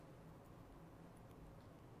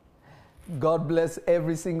God bless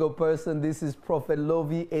every single person. This is Prophet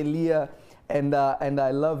Lovy Elia, and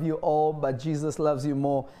I love you all, but Jesus loves you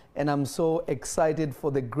more. And I'm so excited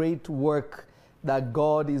for the great work that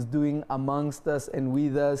God is doing amongst us and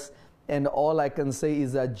with us. And all I can say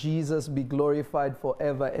is that Jesus be glorified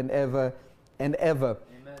forever and ever and ever.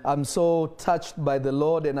 Amen. I'm so touched by the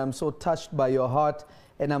Lord, and I'm so touched by your heart,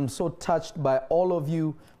 and I'm so touched by all of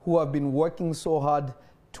you who have been working so hard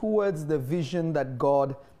towards the vision that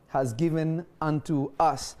God has given unto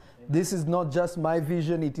us. Amen. This is not just my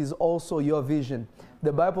vision, it is also your vision.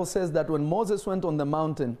 The Bible says that when Moses went on the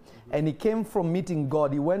mountain and he came from meeting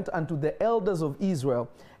God, he went unto the elders of Israel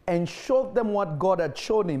and showed them what God had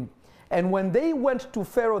shown him. And when they went to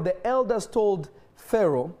Pharaoh, the elders told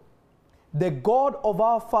Pharaoh, the God of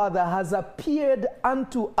our father has appeared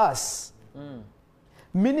unto us.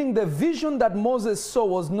 Meaning the vision that Moses saw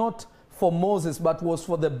was not for Moses, but was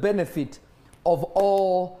for the benefit of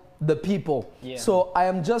all the people. Yeah. So I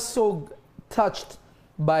am just so touched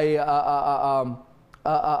by how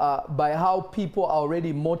people are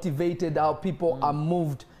already motivated, how people are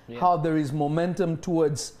moved, how there is momentum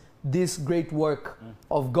towards this great work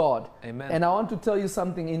of God. Amen. And I want to tell you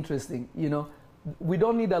something interesting. You know, we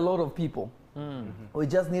don't need a lot of people. We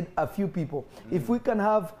just need a few people. If we can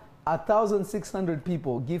have 1,600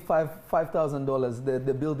 people give $5,000,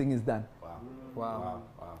 the building is done. Wow.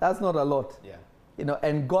 That's not a lot. Yeah. You know,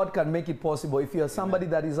 and God can make it possible. If you're somebody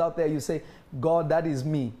that is out there, you say, God, that is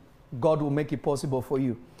me. God will make it possible for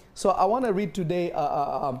you. So I want to read today,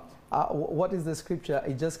 what is the scripture?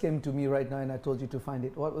 It just came to me right now and I told you to find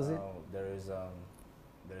it. What was it? There is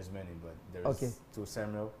many, but there is 2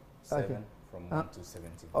 Samuel 7 from 1 to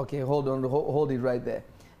 17. Okay, hold on, hold it right there.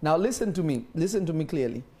 Now listen to me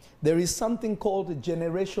clearly. There is something called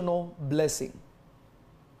generational blessing.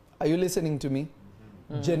 Are you listening to me?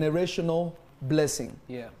 Generational blessing.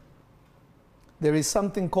 Yeah. There is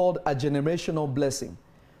something called a generational blessing.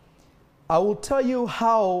 I will tell you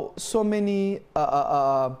how so many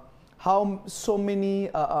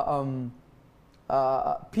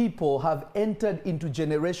people have entered into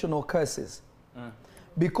generational curses.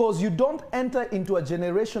 Because you don't enter into a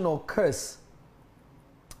generational curse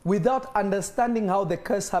without understanding how the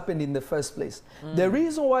curse happened in the first place. The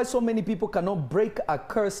reason why so many people cannot break a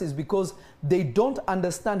curse is because they don't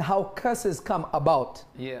understand how curses come about.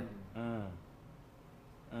 Yeah.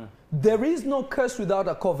 There is no curse without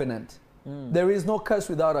a covenant. There is no curse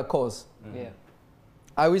without a cause. Yeah.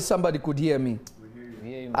 I wish somebody could hear me. We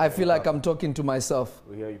hear you, I feel like I'm talking to myself.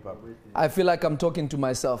 We hear you, Papa. I feel like I'm talking to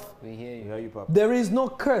myself. We hear you, Papa. There is no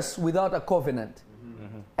curse without a covenant.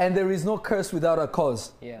 And there is no curse without a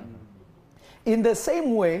cause. Yeah. In the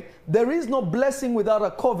same way, there is no blessing without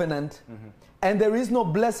a covenant, and there is no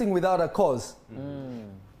blessing without a cause.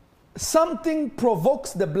 Something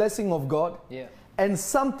provokes the blessing of God, and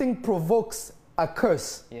something provokes a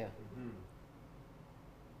curse. Yeah.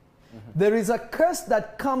 There is a curse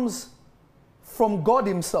that comes from God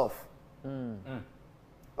himself.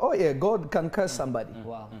 Oh yeah, God can curse somebody.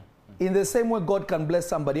 Wow. In the same way God can bless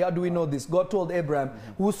somebody. How do we know this? God told Abraham,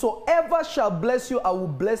 whosoever shall bless you, I will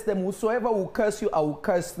bless them. Whosoever will curse you, I will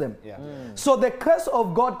curse them. Yeah. So the curse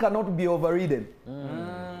of God cannot be overridden.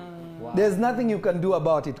 Wow. There's nothing you can do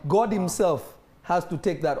about it. God himself has to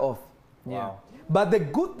take that off. Wow. But the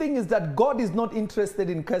good thing is that God is not interested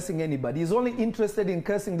in cursing anybody. He's only interested in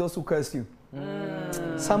cursing those who curse you.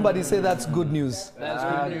 Somebody say that's good news.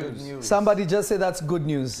 That's good news. Somebody just say that's good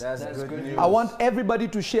news. That's good news. I want everybody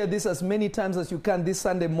to share this as many times as you can this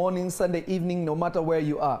Sunday morning, Sunday evening, no matter where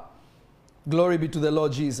you are. Glory be to the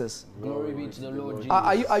Lord Jesus. Glory be to the Lord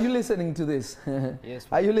Jesus. Are you listening to this? Yes.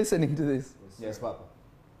 Are you listening to this? Yes, Papa.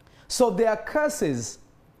 So there are curses.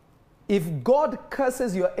 If God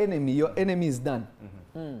curses your enemy is done.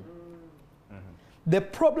 The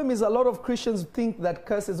problem is a lot of Christians think that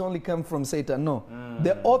curses only come from Satan. No.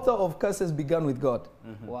 The author of curses began with God.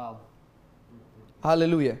 Wow.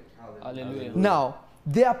 Hallelujah. Hallelujah. Now,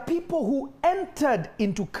 there are people who entered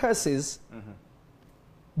into curses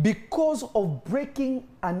because of breaking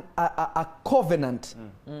a covenant.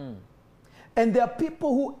 And there are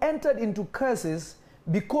people who entered into curses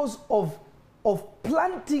because of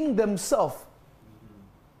planting themselves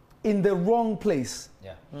in the wrong place.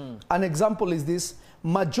 Yeah. An example is this: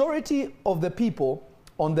 majority of the people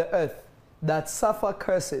on the earth that suffer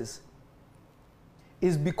curses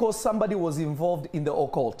is because somebody was involved in the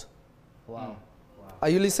occult. Wow. Are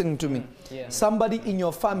you listening to me? Yeah. Somebody in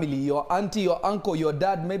your family, your auntie, your uncle, your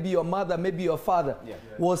dad, maybe your mother, maybe your father,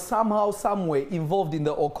 was somehow, some way involved in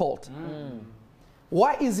the occult.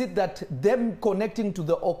 Why is it that them connecting to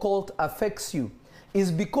the occult affects you?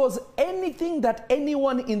 is because anything that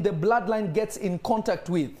anyone in the bloodline gets in contact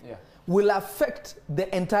with will affect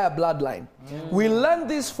the entire bloodline. We learned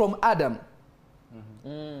this from Adam.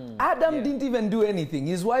 Adam didn't even do anything.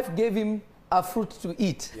 His wife gave him a fruit to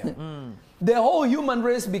eat. The whole human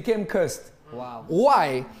race became cursed. Wow.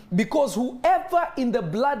 Why? Because whoever in the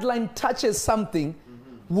bloodline touches something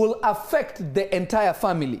will affect the entire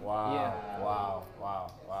family. Wow. Yeah. Wow.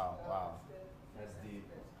 Wow. Wow. Wow. That's deep.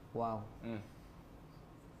 Wow.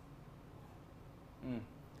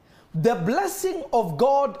 The blessing of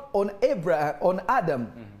God on Abraham, on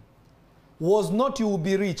Adam, was not you will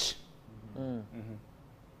be rich.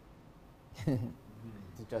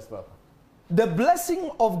 Just Papa. The blessing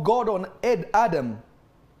of God on Adam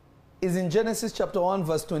is in Genesis chapter 1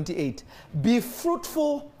 verse 28. Be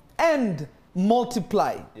fruitful and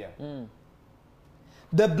multiply. Yeah.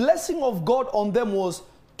 The blessing of God on them was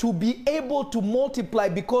to be able to multiply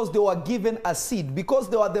because they were given a seed. Because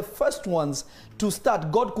they were the first ones to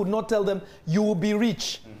start, God could not tell them, you will be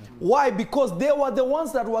rich. Why? Because they were the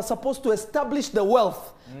ones that were supposed to establish the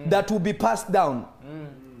wealth that will be passed down.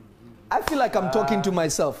 I feel like I'm talking to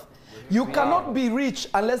myself. You cannot be rich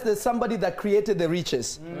unless there's somebody that created the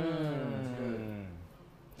riches.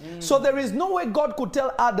 So there is no way God could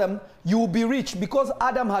tell Adam, you will be rich, because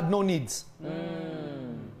Adam had no needs.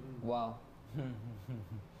 Wow.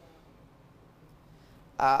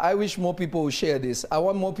 I wish more people would share this. I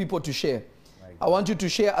want more people to share. I want you to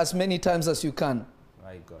share as many times as you can.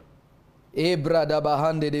 My God. Ebrada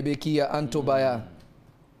bahande de bekia antobaya.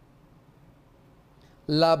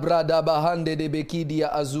 Labrada bahande de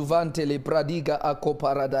bekidia azuvante le pradiga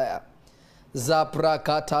akoparadaya.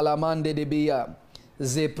 Zapraka talamande de beya.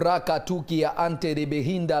 Zepraka tukia ante de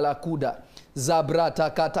behinda lakuda. Zabrata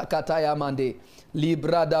katakataya mande.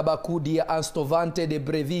 Librada bakudia anstovante de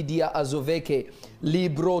brevidia azoveke.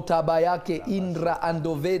 Libro tabayake indra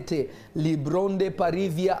andovete. Libronde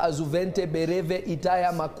parivia azuvente bereve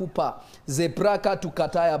itaya makupa. Zepraka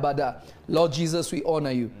tukataya bada. Lord Jesus, we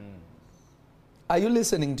honor you. Are you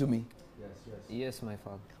listening to me? Yes, yes. Yes, my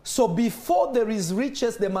Father. So before there is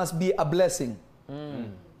riches, there must be a blessing.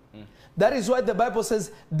 That is why the Bible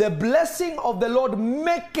says, the blessing of the Lord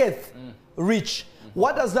maketh rich.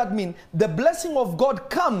 What does that mean? The blessing of God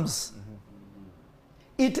comes.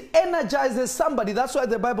 It energizes somebody. That's why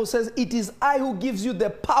the Bible says, it is I who gives you the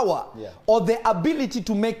power or the ability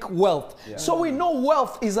to make wealth. So we know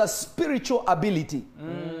wealth is a spiritual ability.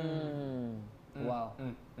 Wow.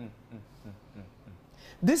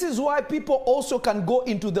 This is why people also can go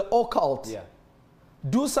into the occult.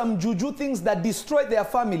 Do some juju things that destroy their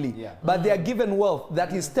family, but they are given wealth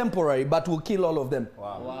that is temporary but will kill all of them.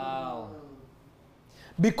 Wow. Wow.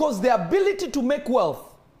 Because the ability to make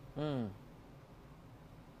wealth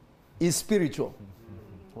is spiritual.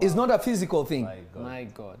 It's not a physical thing. My God. My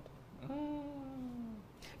God.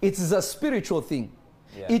 It is a spiritual thing.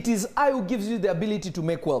 It is I who gives you the ability to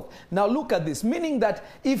make wealth. Now look at this, meaning that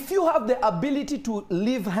if you have the ability to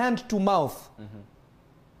live hand to mouth,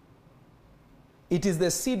 it is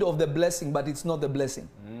the seed of the blessing, but it's not the blessing.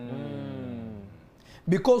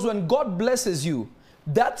 Because when God blesses you,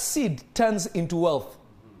 that seed turns into wealth.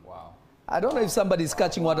 Wow. I don't know if somebody's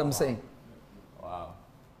catching what I'm saying. Wow.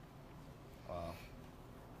 Wow.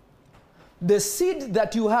 The seed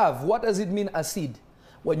that you have, what does it mean, a seed?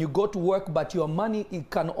 When you go to work, but your money, it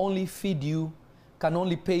can only feed you, can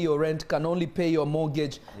only pay your rent, can only pay your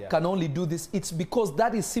mortgage, can only do this. It's because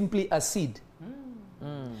that is simply a seed.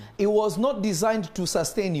 It was not designed to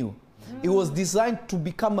sustain you. It was designed to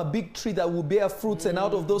become a big tree that will bear fruits, and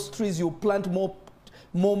out of those trees you plant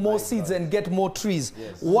more seeds and get more trees.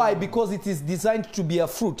 Why? Because it is designed to be a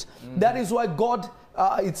fruit. That is why God,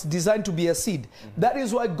 it's designed to be a seed. That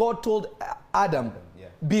is why God told Adam,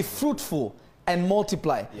 be fruitful and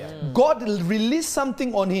multiply. God released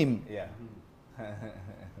something on him.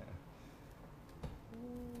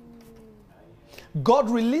 God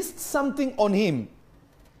released something on him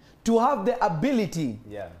to have the ability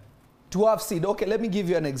to have seed. Okay, let me give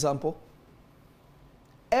you an example.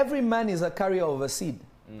 Every man is a carrier of a seed.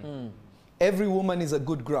 Every woman is a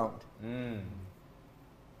good ground.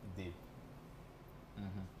 Deep.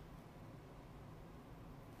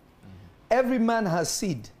 Every man has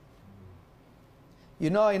seed. You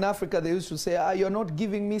know, in Africa, they used to say, you're not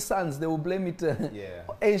giving me sons. They will blame it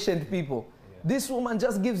ancient people. This woman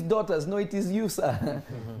just gives daughters. No, it is you, sir.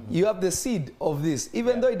 You have the seed of this,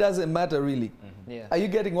 even though it doesn't matter really. Are you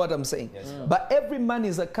getting what I'm saying? But every man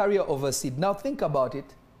is a carrier of a seed. Now think about it.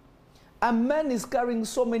 A man is carrying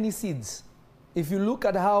so many seeds. If you look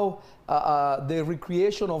at how the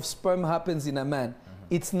recreation of sperm happens in a man,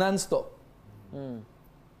 it's non-stop.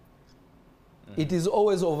 It is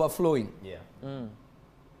always overflowing. Yeah.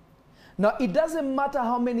 Now, it doesn't matter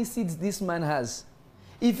how many seeds this man has.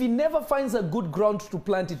 If he never finds a good ground to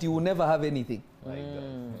plant it, he will never have anything.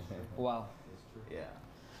 Wow. Yeah.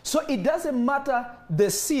 So it doesn't matter the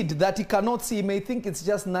seed that he cannot see. He may think it's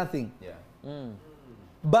just nothing. Yeah.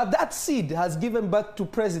 But that seed has given birth to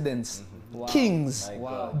presidents, Wow. kings, My Wow.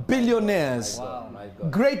 God. billionaires, Wow. My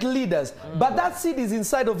God. great leaders. But that seed is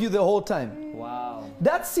inside of you the whole time. Wow.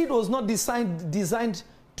 That seed was not designed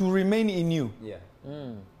to remain in you. Yeah.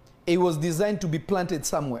 It was designed to be planted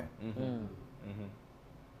somewhere.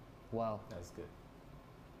 Wow. That's good.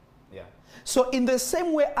 Yeah. So in the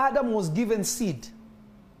same way Adam was given seed,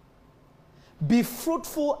 be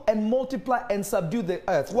fruitful and multiply and subdue the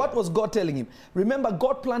earth. What was God telling him? Remember,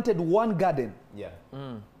 God planted one garden. Yeah.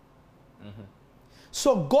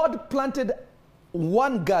 So God planted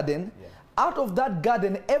one garden. Yeah. Out of that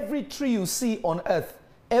garden, every tree you see on earth,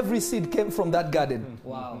 every seed came from that garden.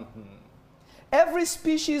 Wow. Every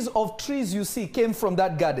species of trees you see came from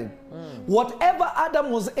that garden. Whatever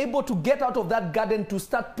Adam was able to get out of that garden to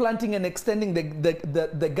start planting and extending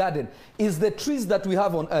the garden is the trees that we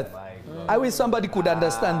have on earth. My God. I wish somebody could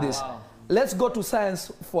understand this. Wow. Let's go to science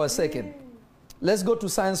for a second. Let's go to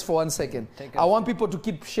science for 1 second. I want people to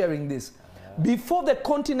keep sharing this. Before the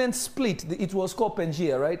continent split, it was called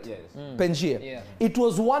Pangaea, right? Yes. Pangaea. Yeah. It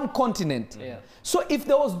was one continent. Yeah. So if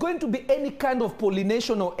there was going to be any kind of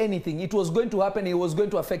pollination or anything, it was going to happen, it was going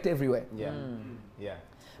to affect everywhere. Yeah. Yeah.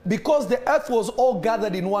 Because the earth was all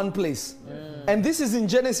gathered in one place. And this is in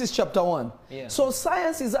Genesis chapter 1. Yeah. So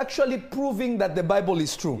science is actually proving that the Bible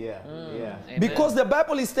is true. Yeah. Yeah. Amen. Because the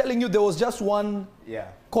Bible is telling you there was just one Yeah.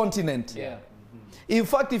 continent. Yeah. In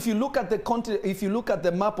fact, if you look at the if you look at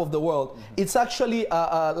the map of the world, it's actually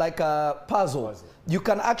like a puzzle. You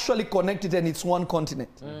can actually connect it, and it's one continent.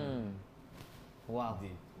 Wow.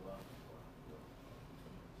 Indeed.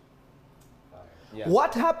 Yeah.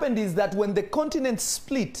 What happened is that when the continents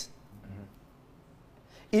split,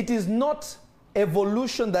 it is not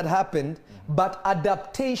evolution that happened, but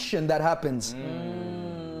adaptation that happens.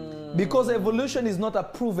 Because evolution is not a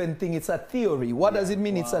proven thing; it's a theory. What does it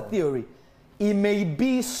mean? It's a theory. It may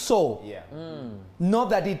be so, Yeah.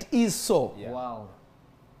 not that it is so. Yeah. Wow.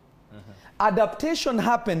 Adaptation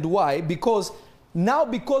happened. Why? Because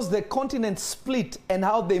the continents split and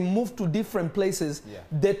how they moved to different places,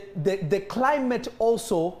 Yeah. the climate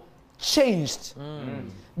also changed.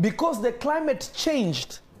 Because the climate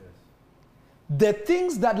changed, the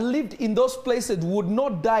things that lived in those places would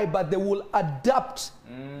not die, but they will adapt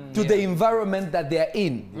to the environment that they are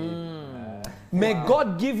in. May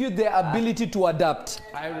God give you the ability to adapt.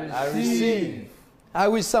 I receive. I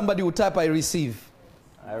wish somebody would type, I receive.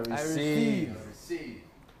 I receive.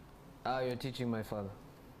 You're teaching my father.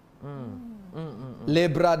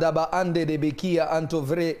 Lebradaba ande de bekia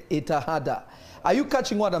antovre etahada. Are you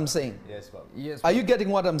catching what I'm saying? Yes, Papa. Yes. Are you getting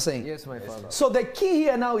what I'm saying? Yes, my father. So the key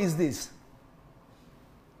here now is this.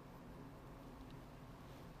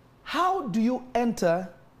 How do you enter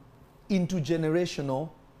into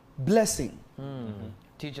generational blessing?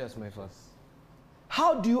 Teach us, my father.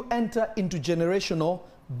 How do you enter into generational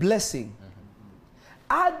blessing?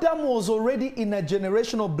 Adam was already in a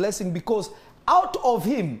generational blessing because out of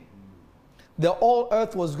him, the whole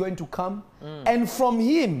earth was going to come. And from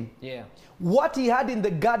him, Yeah. what he had in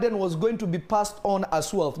the garden was going to be passed on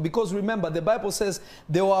as wealth. Because remember, the Bible says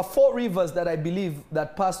there were 4 rivers that I believe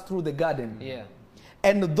that passed through the garden. Yeah.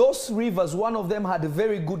 And those rivers, one of them had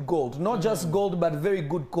very good gold. Not just gold, but very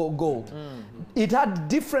good gold. It had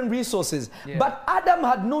different resources. Yeah. But Adam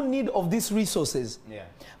had no need of these resources. Yeah.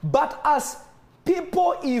 But as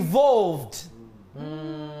people evolved,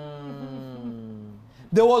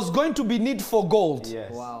 there was going to be need for gold.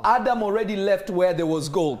 Yes. Wow. Adam already left where there was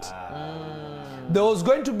gold. There was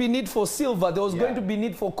going to be need for silver. There was going to be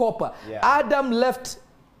need for copper. Yeah. Adam left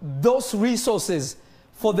those resources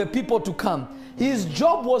for the people to come. His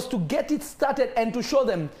job was to get it started and to show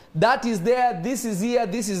them that is there, this is here,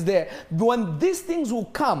 this is there. When these things will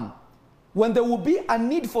come, when there will be a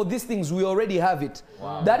need for these things, we already have it.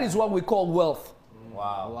 Wow. That is what we call wealth.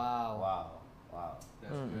 Wow. Wow. Wow. Wow.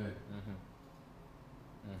 That's good.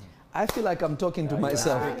 I feel like I'm talking to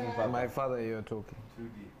myself. My father, you're talking. Too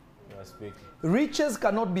deep. You are speaking. Riches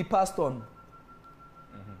cannot be passed on.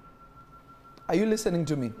 Are you listening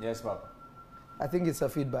to me? Yes, Papa. I think it's a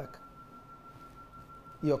feedback.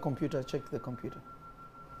 Your computer, check the computer.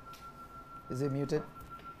 Is it muted?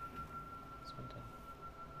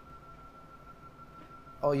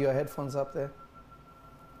 Oh, your headphones up there?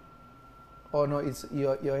 Oh no, it's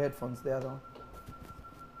your headphones, the other one.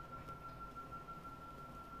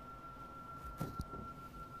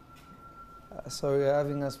 Sorry, we're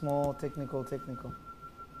having a small technical.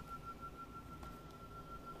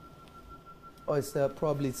 Oh, it's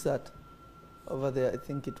probably it's that over there. I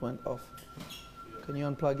think it went off. Can you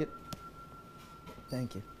unplug it?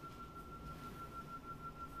 Thank you.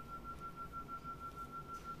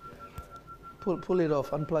 Pull it off.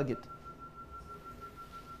 Unplug it.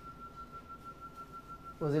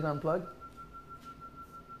 Was it unplugged?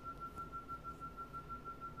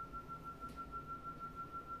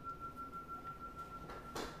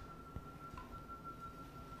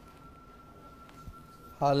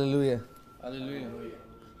 Hallelujah. Hallelujah.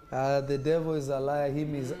 The devil is a liar,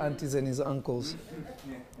 him, his aunties, and his uncles.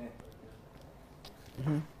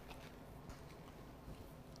 Mm-hmm.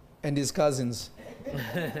 And his cousins.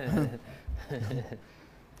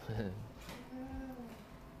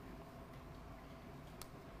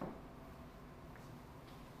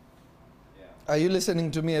 Are you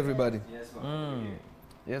listening to me, everybody? Yes,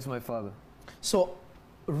 Yes, my Father. So,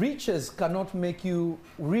 riches cannot make you,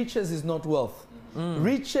 riches is not wealth.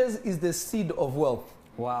 Riches is the seed of wealth.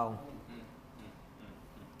 Wow.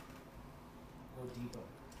 Go deeper.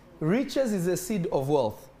 Riches is a seed of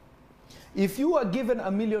wealth. If you are given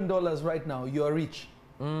 $1 million right now, you are rich.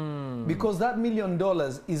 Because that $1 million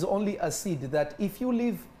is only a seed that if you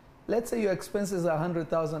live, let's say your expenses are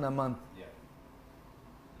 $100,000 a month, Yeah.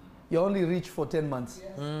 you're only rich for 10 months.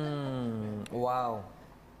 Wow.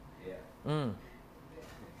 Yeah.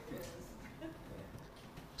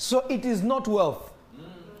 So it is not wealth.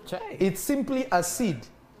 It's simply a seed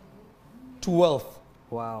to wealth.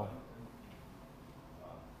 Wow.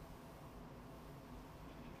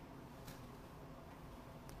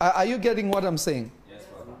 Are you getting what I'm saying? Yes,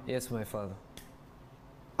 Father. Yes, my Father.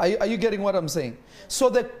 Are you getting what I'm saying? So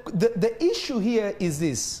the issue here is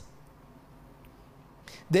this.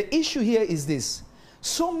 The issue here is this.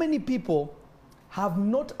 So many people have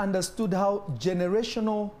not understood how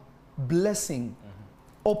generational blessing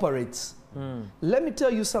operates. Let me tell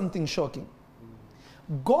you something shocking.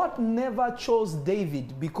 God never chose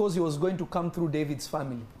David because he was going to come through David's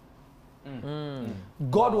family.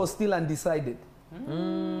 God was still undecided.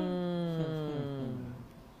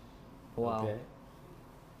 Wow. Okay.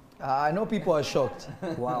 I know people are shocked.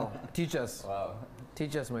 Wow. Teach us. Wow.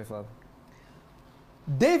 Teach us, my Father.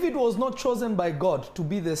 David was not chosen by God to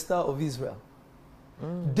be the star of Israel.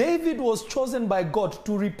 David was chosen by God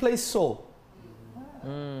to replace Saul.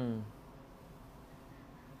 Go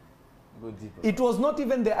deeper. It was not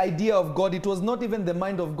even the idea of God, it was not even the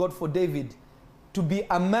mind of God for David to be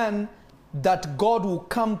a man that God will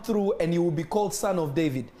come through and he will be called son of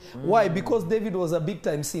David. Why? Because David was a big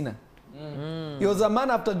time sinner. He was a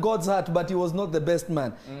man after God's heart, but he was not the best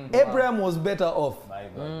man. Abraham was better off. My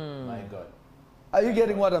God. My God. Are you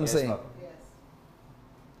getting what I'm Yes, saying?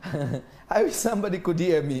 Father. I wish somebody could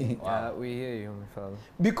hear me. Yeah, we hear you, my Father.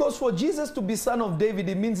 Because for Jesus to be son of David,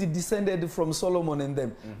 it means he descended from Solomon and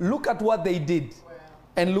them. Look at what they did.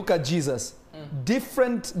 And look at Jesus.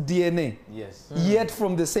 Different DNA, Yes. yet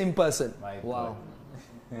from the same person. My Wow.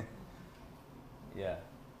 God. Yeah.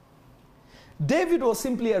 David was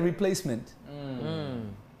simply a replacement.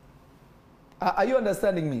 Are you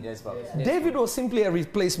understanding me? Yes, Father. David was simply a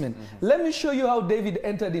replacement. Let me show you how David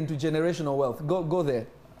entered into generational wealth. Go there.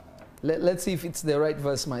 Let's see if it's the right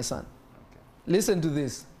verse, my son. Listen to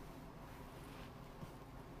this.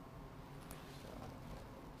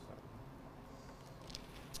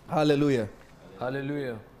 Hallelujah.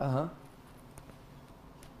 Hallelujah.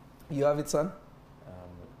 You have it, son?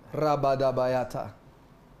 Rabadabayata.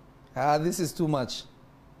 This is too much.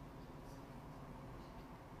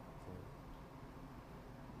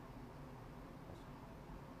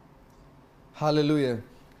 Hallelujah.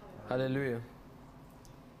 Hallelujah.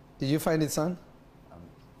 Did you find it, son?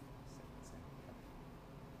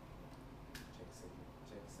 Check 2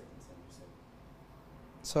 Samuel 7.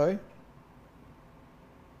 Sorry?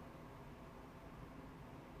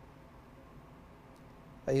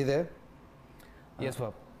 Are you there? Yes,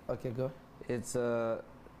 Papa. Okay, go. It's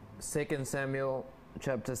 2 Samuel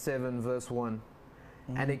chapter 7 verse 1.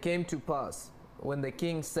 And it came to pass when the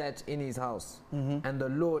king sat in his house and the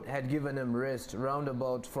Lord had given him rest round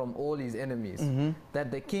about from all his enemies,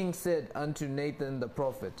 that the king said unto Nathan the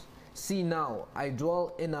prophet, See now, I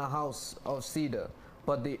dwell in a house of cedar,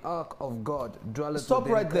 but the ark of God dwelleth Stop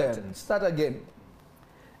within right there. curtains. Start again.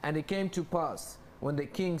 And it came to pass when the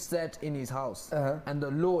king sat in his house and the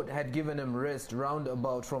Lord had given him rest round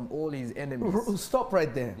about from all his enemies. Stop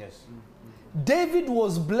right there. Yes. David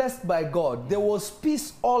was blessed by God. There was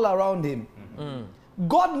peace all around him.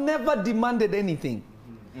 God never demanded anything.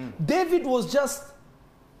 David was just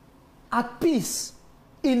at peace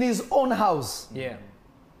in his own house. Yeah.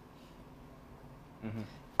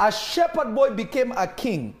 A shepherd boy became a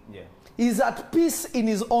king. Yeah. He's at peace in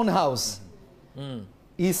his own house.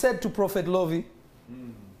 He said to Prophet Lovy,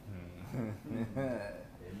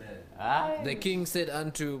 The king said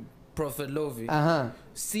unto Prophet Lovy,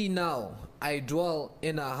 See now, I dwell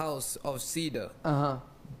in a house of cedar,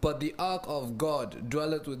 but the ark of God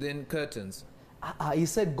dwelleth within curtains. He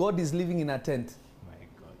said God is living in a tent. My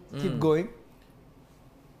God. Keep going.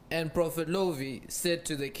 And Prophet Lovy said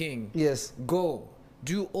to the king, Yes. Go,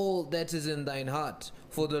 do all that is in thine heart,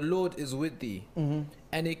 for the Lord is with thee.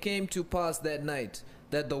 And it came to pass that night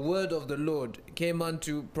that the word of the Lord came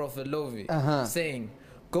unto Prophet Lovy, saying,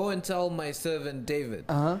 Go and tell my servant David,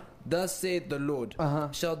 Thus saith the Lord,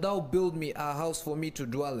 Shalt thou build me a house for me to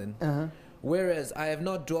dwell in? Whereas I have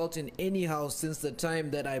not dwelt in any house since the time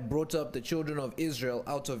that I brought up the children of Israel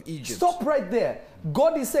out of Egypt. Stop right there.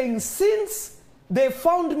 God is saying, since they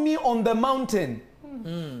found me on the mountain,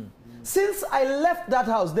 since I left that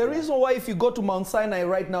house, the reason why if you go to Mount Sinai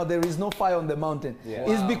right now, there is no fire on the mountain,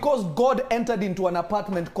 is because God entered into an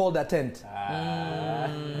apartment called a tent.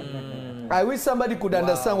 I wish somebody could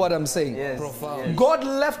understand what I'm saying. Yes. Profound. Yes. God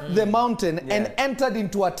left the mountain and entered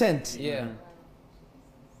into a tent. Yeah.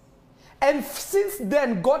 And since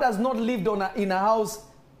then, God has not lived in a house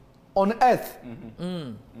on earth.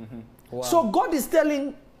 Wow. So God is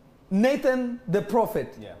telling Nathan the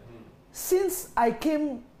prophet, Yeah. since I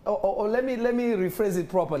came, or let me rephrase it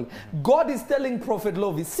properly. God is telling Prophet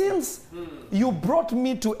Lovy, since you brought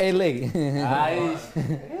me to LA,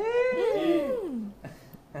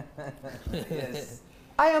 Yes.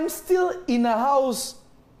 I am still in a house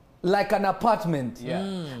like an apartment.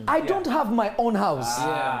 Yeah. I don't have my own house.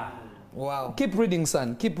 Yeah. Wow. Keep reading,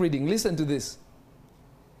 son. Keep reading. Listen to this.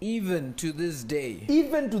 Even to this day,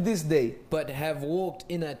 Even to this day, but have walked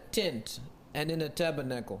in a tent and in a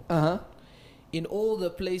tabernacle. In all the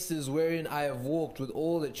places wherein I have walked with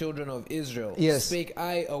all the children of Israel, Yes. spake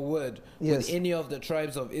I a word Yes. with any of the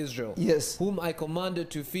tribes of Israel, Yes. whom I commanded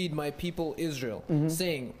to feed my people Israel,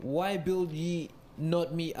 saying, Why build ye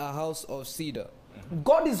not me a house of cedar?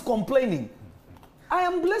 God is complaining. I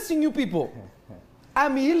am blessing you people. I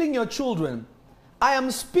am healing your children. I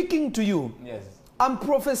am speaking to you. Yes. I'm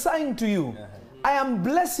prophesying to you. I am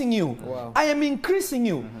blessing you. Wow. I am increasing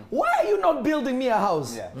you. Why are you not building me a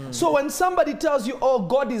house? Yeah. So when somebody tells you, oh,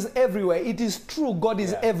 God is everywhere, it is true, God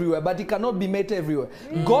is everywhere, but he cannot be met everywhere.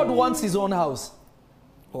 God wants his own house.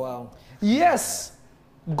 Wow. Yes,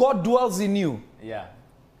 God dwells in you. Yeah.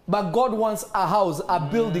 But God wants a house, a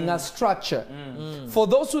building, a structure. For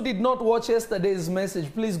those who did not watch yesterday's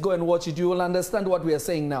message, please go and watch it. You will understand what we are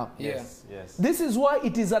saying now. Yes. Yes. This is why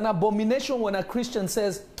it is an abomination when a Christian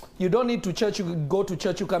says, you don't need to church, you can go to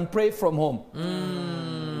church, you can pray from home.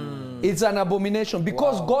 It's an abomination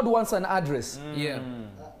because God wants an address. Yeah.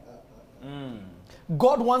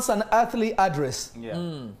 God wants an earthly address.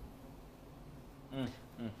 Yeah.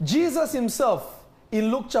 Jesus himself, in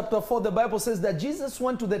Luke chapter 4, the Bible says that Jesus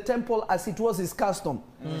went to the temple as it was his custom.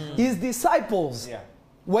 His disciples,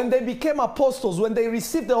 when they became apostles, when they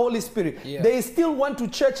received the Holy Spirit, they still went to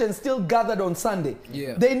church and still gathered on Sunday.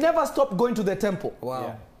 They never stopped going to the temple.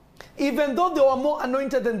 Wow. Even though they were more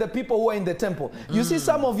anointed than the people who were in the temple. You see,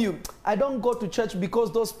 some of you, I don't go to church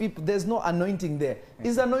because those people, there's no anointing there.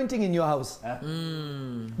 It's anointing in your house.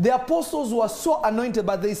 The apostles were so anointed,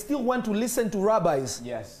 but they still went to listen to rabbis.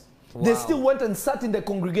 Yes. They still went and sat in the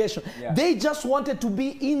congregation. They just wanted to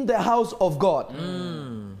be in the house of God.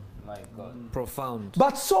 My God. Profound.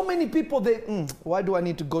 But so many people, they, why do I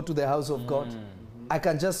need to go to the house of God? I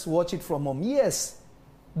can just watch it from home. Yes,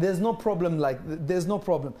 there's no problem there's no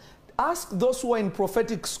problem. Ask those who are in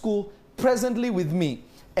prophetic school presently with me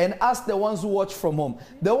and ask the ones who watch from home.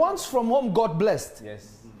 The ones from home got blessed.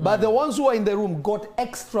 Yes. But the ones who are in the room got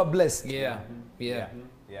extra blessed. Yeah.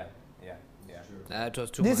 That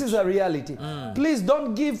was too much. This is a reality. Please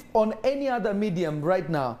don't give on any other medium right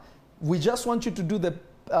now. We just want you to do the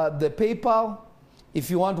PayPal. If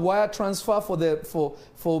you want wire transfer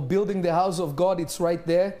for building the house of God, it's right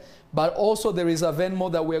there. But also there is a Venmo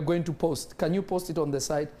that we are going to post. Can you post it on the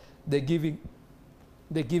side? The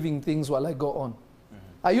giving things while I go on.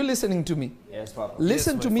 Are you listening to me? Yes, Papa.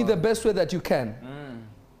 Listen Yes, to my me Father. the best way that you can.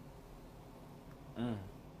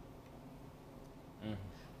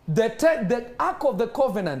 The Ark of the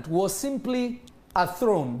Covenant was simply a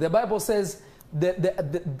throne. The Bible says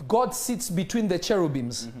that God sits between the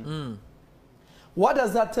cherubims. What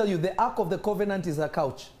does that tell you? The Ark of the Covenant is a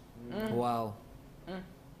couch. Wow.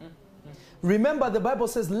 Remember, the Bible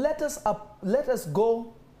says, let us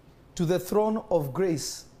go to the throne of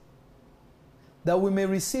grace that we may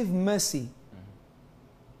receive mercy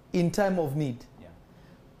in time of need.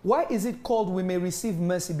 Why is it called we may receive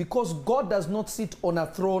mercy? Because God does not sit on a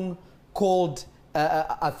throne called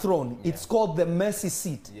a throne. Yeah. It's called the mercy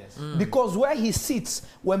seat. Yes. Because where he sits,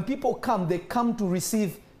 when people come, they come to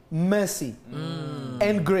receive mercy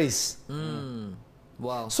and grace.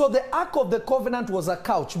 Wow. So the Ark of the Covenant was a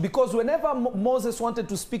couch, because whenever Moses wanted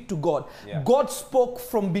to speak to God, God spoke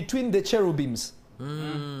from between the cherubims.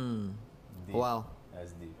 Wow.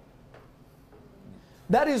 That's deep.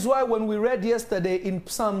 That is why when we read yesterday in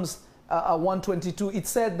Psalms 122, it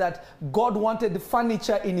said that God wanted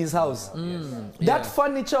furniture in his house. That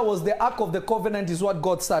furniture was the Ark of the Covenant, is what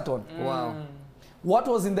God sat on. Wow. What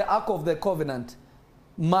was in the Ark of the Covenant?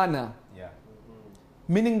 Manna. Yeah.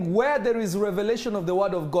 Meaning where there is revelation of the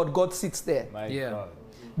word of God, God sits there. My Yeah. God.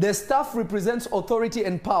 The staff represents authority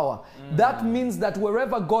and power. That means that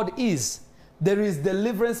wherever God is, there is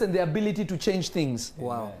deliverance and the ability to change things.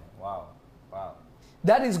 Wow. Amen. Wow. Wow.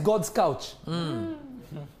 That is God's couch.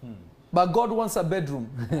 But God wants a bedroom.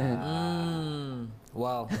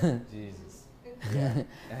 Wow. Jesus.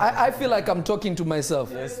 I feel like I'm talking to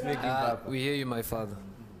myself. Yes, speaking, Papa. We hear you, my Father.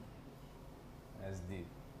 That's deep.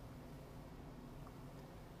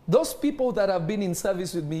 Those people that have been in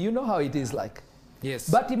service with me, you know how it is like. Yes.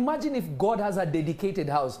 But imagine if God has a dedicated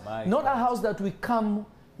house. My Not God. a house that we come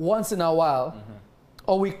once in a while,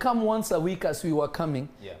 or we come once a week as we were coming,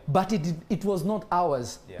 Yeah. but it was not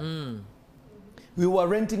ours. Yeah. We were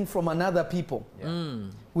renting from another people. Yeah.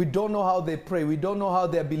 We don't know how they pray. We don't know how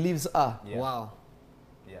their beliefs are. Yeah. Wow.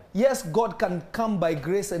 Yeah. Yes, God can come by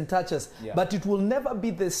grace and touch us, Yeah. but it will never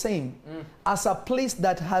be the same as a place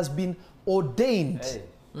that has been ordained, Hey.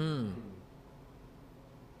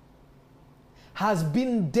 has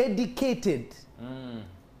been dedicated,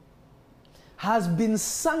 has been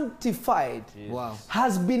sanctified, Jesus. Wow.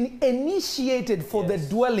 has been initiated for the Yes.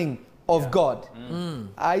 dwelling of Yeah. God.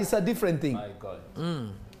 It's a different thing. My God.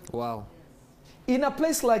 Wow. In a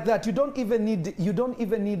place like that, you don't even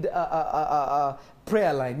need a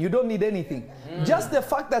prayer line. You don't need anything. Just the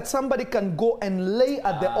fact that somebody can go and lay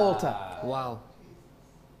at the altar. Wow.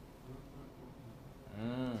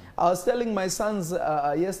 I was telling my sons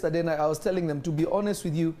yesterday night, I was telling them, to be honest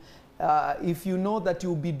with you, if you know that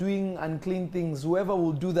you'll be doing unclean things, whoever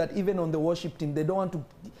will do that, even on the worship team, they don't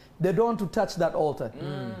want to touch that altar.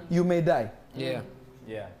 You may die. Yeah.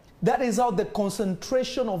 Yeah. That is how the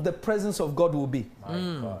concentration of the presence of God will be. My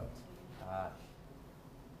God. Ah.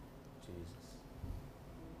 Jesus.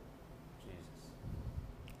 Jesus.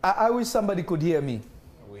 I wish somebody could hear me.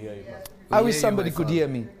 We hear you, Papa. I We wish hear you, somebody my could Father. hear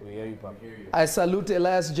me. We hear you, Papa. I salute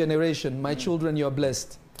Elias' generation. My children, you are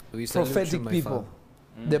blessed. We salute Prophetic you, my people.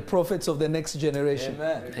 The prophets of the next generation.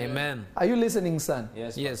 Amen. Father. Amen. Are you listening, son?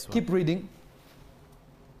 Yes. Yes. Keep reading.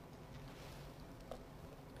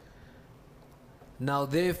 Now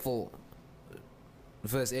therefore,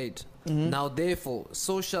 verse 8. Now therefore,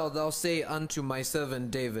 so shalt thou say unto my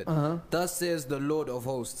servant David, thus says the Lord of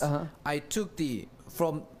hosts, I took thee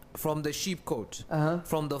from the sheepcote,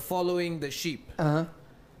 from the following the sheep,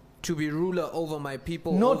 to be ruler over my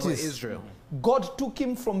people, over Notice. Israel. God took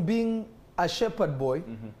him from being a shepherd boy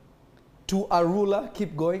to a ruler.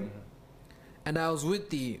 Keep going. And I was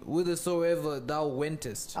with thee whithersoever thou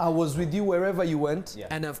wentest, I was with you wherever you went. Yeah.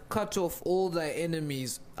 and have cut off all thy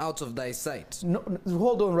enemies out of thy sight. No,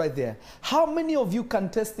 hold on right there. How many of you can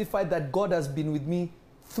testify that God has been with me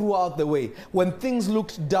throughout the way? When things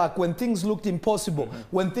looked dark, when things looked impossible,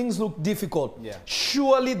 when things looked difficult, Yeah.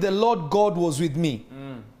 surely the Lord God was with me.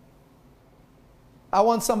 I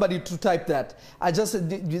want somebody to type that. I just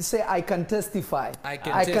you say, I can testify. I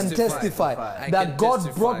can I can testify I that can God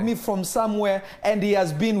testify. brought me from somewhere and He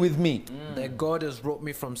has been with me. That God has brought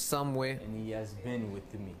me from somewhere, And he has been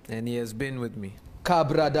with me. and he has been with me.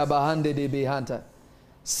 Kabra dabahande de behanta.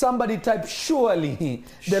 Somebody type, surely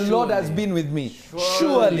the Lord has been with me.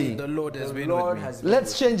 Surely. The Lord has The been Lord with me. has been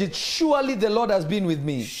Let's with change it. Surely the Lord has been with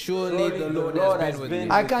me. Surely the Lord has been with me.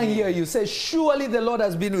 I can't hear you. Say, surely the Lord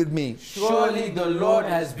has been with me. Surely the Lord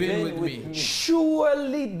has been with me.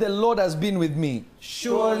 Surely the Lord has been with me.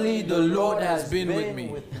 Surely the Lord has been with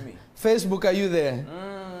me. Facebook, are you there?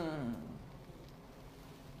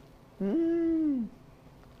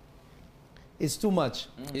 It's too much.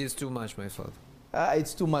 It is too much, my Father.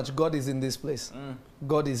 It's too much. God is in this place.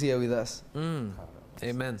 God is here with us.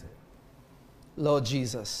 Amen. Lord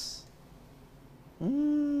Jesus.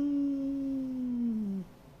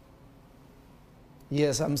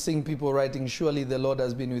 Yes, I'm seeing people writing, surely the Lord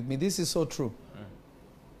has been with me. This is so true.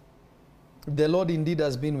 The Lord indeed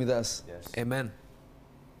has been with us. Yes. Amen.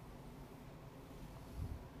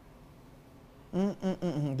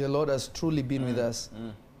 The Lord has truly been with us.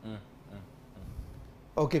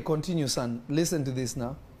 Okay, continue, son. Listen to this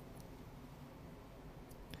now.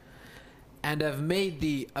 and have made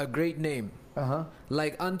thee a great name,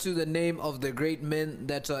 like unto the name of the great men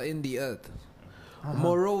that are in the earth.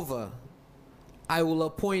 Moreover, I will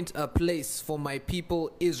appoint a place for my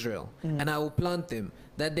people Israel, and I will plant them,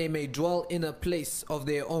 that they may dwell in a place of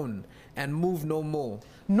their own, and move no more.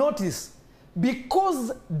 Notice,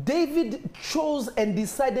 because David chose and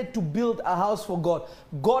decided to build a house for God,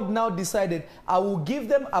 God now decided, I will give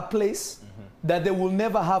them a place that they will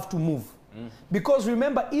never have to move. Because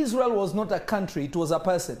remember, Israel was not a country, it was a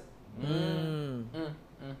person.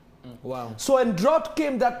 Wow. So when drought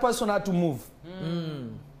came, that person had to move.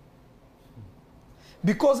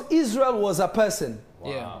 Because Israel was a person. Wow.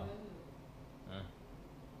 Yeah.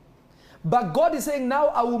 But God is saying, now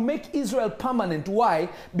I will make Israel permanent. Why?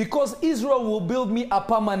 Because Israel will build me a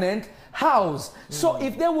permanent house. So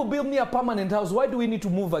if they will build me a permanent house, why do we need to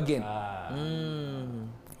move again?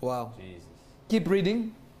 Wow. Jesus. Keep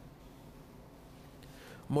reading.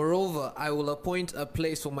 Moreover, I will appoint a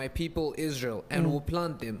place for my people Israel, and will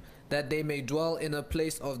plant them, that they may dwell in a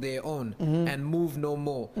place of their own, and move no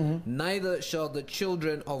more. Neither shall the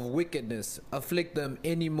children of wickedness afflict them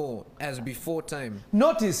any more, as before time.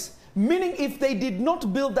 Notice, meaning if they did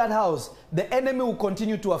not build that house, the enemy will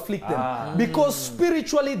continue to afflict them. Because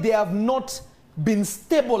spiritually they have not been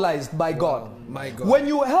stabilized by God. My God. When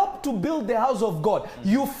you help to build the house of God,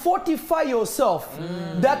 you fortify yourself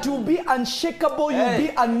that you'll be unshakable, you'll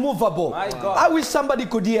be unmovable. My God. I wish somebody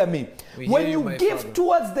could hear me. We When hear you, you my give Father.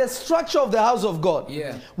 towards the structure of the house of God,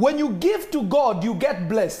 Yeah. when you give to God, you get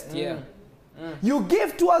blessed. Yeah. You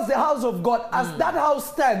give towards the house of God, as that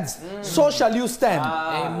house stands, so shall you stand.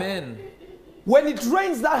 Amen. When it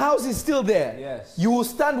rains, that house is still there. Yes. You will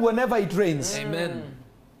stand whenever it rains. Amen.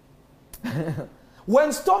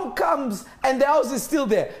 When storm comes and the house is still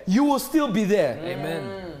there, you will still be there.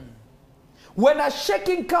 Amen. When a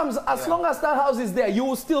shaking comes, as long as that house is there, you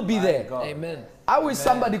will still be there. God. Amen. I wish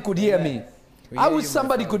somebody could hear me. We I hear wish you, my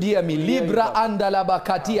somebody Father. could hear me. Libra andalaba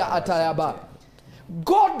katia atayaba.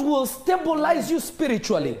 God will stabilize you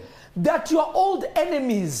spiritually. That your old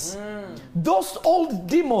enemies, those old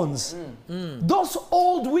demons, those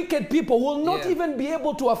old wicked people will not even be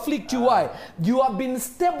able to afflict you. Why? You have been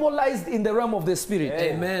stabilized in the realm of the spirit.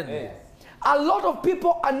 Amen. A lot of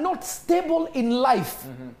people are not stable in life.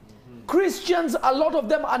 Christians, a lot of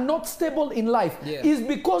them are not stable in life. Yeah. Is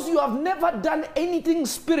because you have never done anything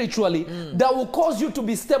spiritually that will cause you to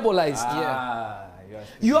be stabilized.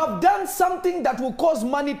 You have done something that will cause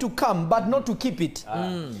money to come, but not to keep it.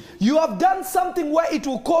 You have done something where it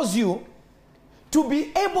will cause you to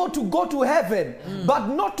be able to go to heaven, but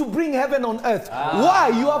not to bring heaven on earth. Why?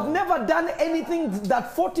 You have never done anything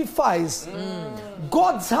that fortifies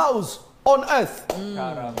God's house on earth.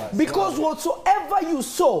 Because whatsoever you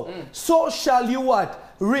sow, so shall you what?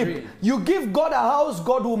 Reap. You give God a house,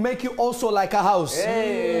 God will make you also like a house.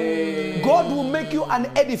 God will make you an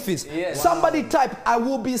edifice. Somebody type, I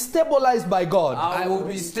will be stabilized by God. I will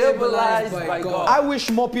be stabilized by God. I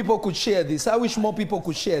wish more people could share this. I wish more people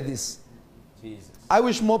could share this. Jesus. I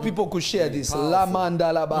wish more people could share this. La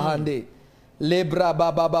mandala bahande. Lebra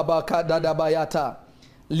baba baba kadada bayata.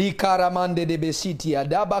 Likaramande de besitia.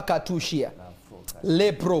 Daba katushia.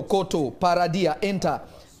 Lepro koto paradia enta.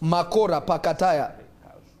 Makora pakataya.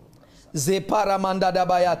 Zepara mandada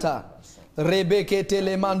bayata. Rebeke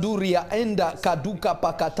telemanduria enda kaduka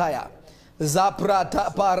pakataya.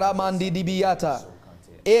 Zaprata paramandi dibiata.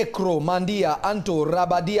 Ekro mandia anto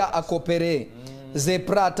rabadia akopere.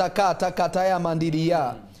 Zeprata kata kataya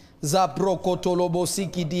mandidia.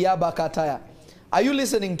 Zaprokotolobosiki diaba kataya. Are you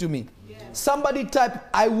listening to me? Somebody type,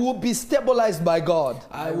 I will be stabilized by God.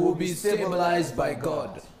 I will be stabilized by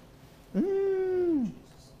God.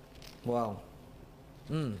 Wow.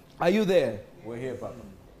 Are you there? We're here, Papa.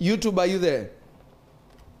 YouTube, are you there?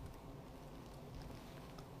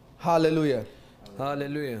 Hallelujah.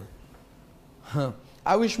 Hallelujah.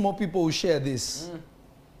 I wish more people would share this.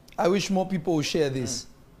 I wish more people would share this.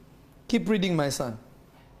 Keep reading, my son.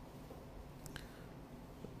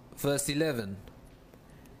 Verse 11.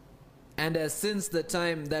 And as since the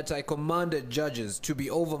time that I commanded judges to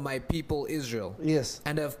be over my people Israel, Yes.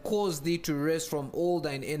 and have caused thee to rest from all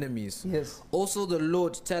thine enemies, Yes. also the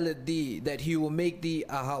Lord telleth thee that he will make thee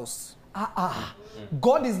a house.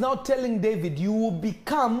 God is now telling David, you will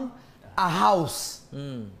become a house.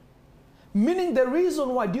 Meaning the reason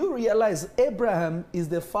why, do you realize Abraham is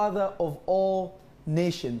the father of all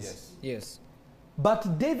nations? Yes. Yes.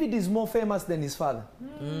 But David is more famous than his father.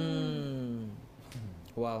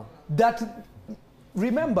 Wow. That,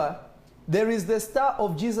 remember, there is the star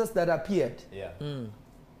of Jesus that appeared. Yeah.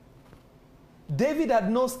 David had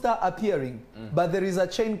no star appearing, but there is a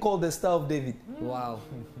chain called the Star of David. Wow.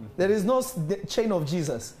 There is no chain of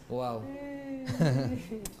Jesus. Wow.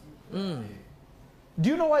 Do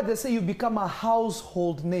you know why they say you become a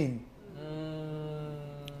household name?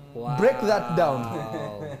 Wow. Break that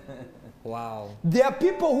down. Wow. There are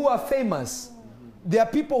people who are famous. There are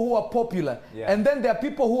people who are popular. Yeah. And then there are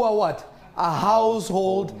people who are what? A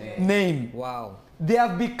household name. Wow. They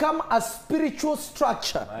have become a spiritual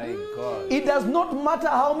structure. My God. It does not matter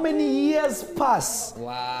how many years pass.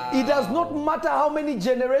 Wow. It does not matter how many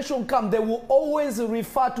generations come. They will always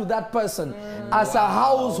refer to that person as a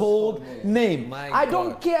household name. My I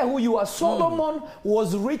don't God. care who you are. Solomon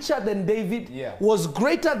was richer than David, Yeah. was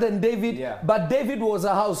greater than David, Yeah. but David was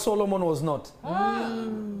a house. Solomon was not.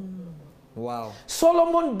 Wow.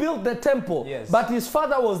 Solomon built the temple, Yes. but his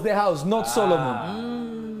father was the house, not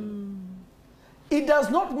Solomon. It does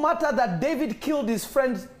not matter that David killed his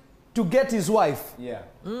friend to get his wife. Yeah.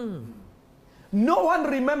 No one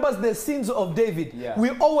remembers the sins of David. Yeah. We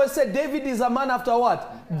always say David is a man after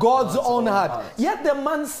what? God's own heart. Yet the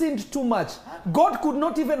man sinned too much. God could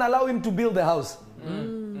not even allow him to build the house.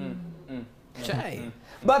 Chai.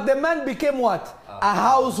 But the man became what? A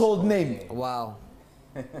household name. Wow.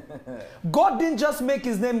 God didn't just make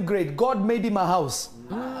his name great. God made him a house.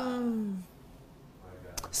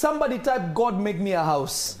 Somebody type, God make me a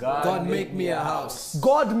house. God make me a house.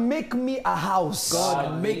 God make me a house.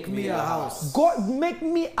 God make me a house. God make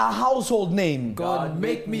me a household name. God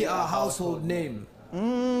make me a household name.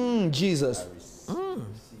 Jesus.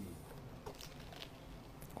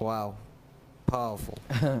 Wow. Powerful.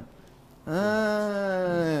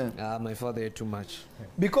 My father ate too much.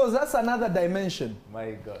 Because that's another dimension.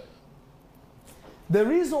 My God. The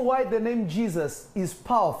reason why the name Jesus is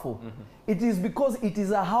powerful, it is because it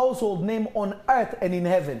is a household name on earth and in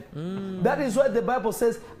heaven. That is why the Bible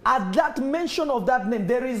says, at that mention of that name,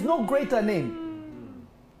 there is no greater name.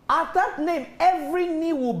 At that name, every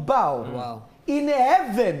knee will bow. Wow. In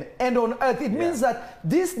heaven and on earth. It means that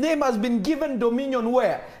this name has been given dominion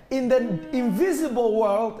where? In the invisible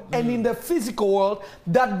world and in the physical world,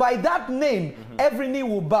 that by that name, every knee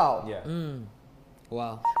will bow. Yeah.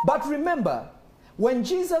 Wow. But remember, when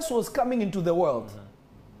Jesus was coming into the world,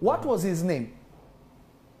 what was his name?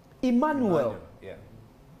 Emmanuel. Yeah.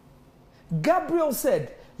 Gabriel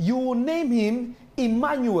said, you will name him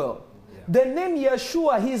Emmanuel. The name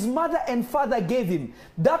Yeshua, his mother and father gave him.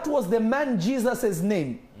 That was the man Jesus'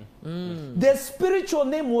 name. The spiritual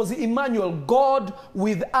name was Emmanuel, God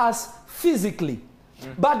with us physically.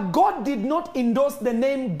 But God did not endorse the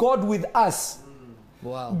name God with us.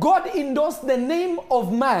 Wow. God endorsed the name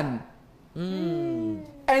of man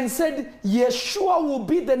and said, Yeshua will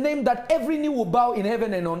be the name that every knee will bow in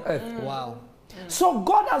heaven and on earth. Wow. So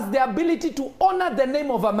God has the ability to honor the name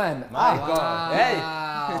of a man. My God. Hey.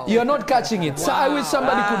 Wow. You're not catching it. So I wish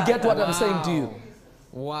somebody could get what I'm saying to you.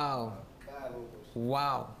 Wow.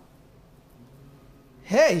 Wow.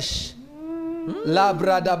 Hey. La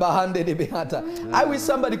brada bahande de behata. I wish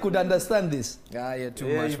somebody could understand this. Yeah, too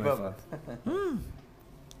Yeah, much, you my Papa. father.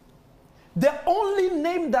 The only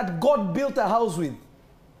name that God built a house with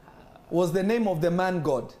was the name of the man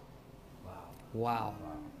God. Wow.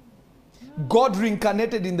 God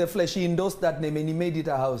reincarnated in the flesh. He endorsed that name and he made it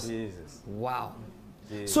a house. Jesus. Wow.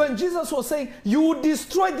 Jesus. So when Jesus was saying, you will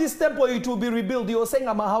destroy this temple, it will be rebuilt. He was saying,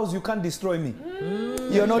 I'm a house, you can't destroy me.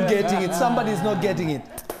 You're not getting it. Somebody's not getting it.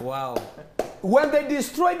 Wow. When they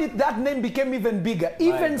destroyed it, that name became even bigger.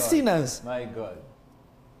 Even God. sinners. My God.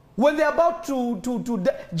 When they're about to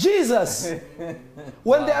die, Jesus.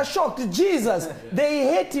 When they are shocked, Jesus. They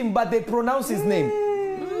hate him, but they pronounce his name.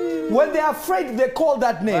 When they are afraid, they call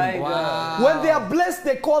that name. My God. When they are blessed,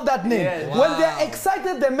 they call that name. Yes. When they are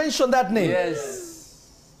excited, they mention that name.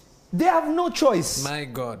 Yes. They have no choice. My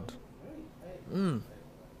God.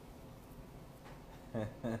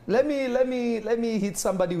 Let me hit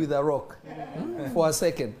somebody with a rock for a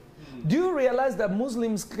second. Do you realize that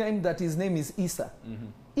Muslims claim that his name is Isa?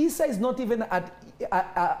 Isa is not even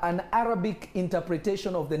an Arabic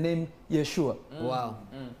interpretation of the name Yeshua. Wow.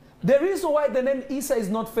 The reason why the name Isa is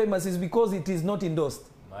not famous is because it is not endorsed.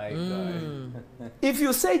 My God. If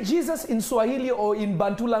you say Jesus in Swahili or in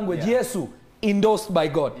Bantu language, Yeah. Yesu, endorsed by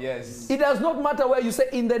God. Yes. It does not matter where you say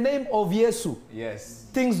in the name of Yesu, Yes.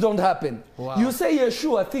 things don't happen. Wow. You say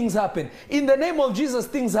Yeshua, things happen. In the name of Jesus,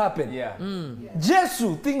 things happen. Yeah.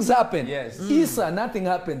 Jesu, things happen. Yes. Isa, nothing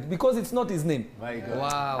happened because it's not his name. My God.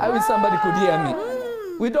 Wow. I wish somebody could hear me.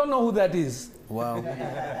 We don't know who that is. Wow.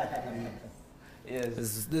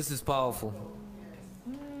 Yes. This is powerful.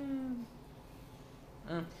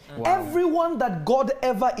 Wow. Everyone that God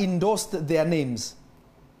ever endorsed their names,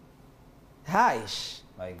 Haish.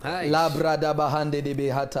 My God. Labrada bahande de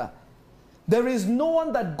behata. There is no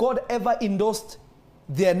one that God ever endorsed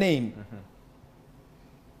their name.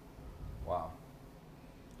 Wow.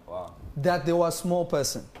 Wow. That they were a small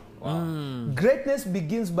person. Wow. Greatness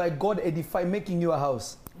begins by God making you a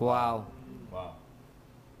house. Wow. Wow.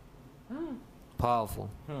 Powerful.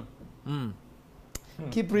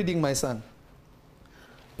 Keep reading, my son.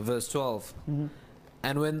 Verse 12.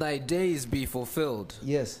 And when thy days be fulfilled,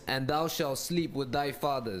 Yes. and thou shalt sleep with thy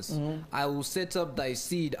fathers, I will set up thy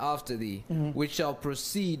seed after thee, which shall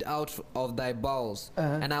proceed out of thy bowels,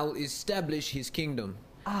 and I will establish his kingdom.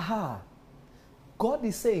 Aha. God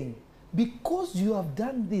is saying, because you have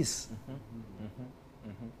done this,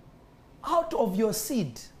 out of your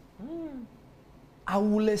seed, I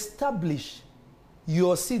will establish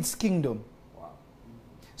your seed's kingdom.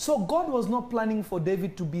 So God was not planning for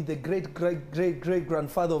David to be the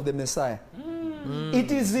great-great-great-great-grandfather of the Messiah.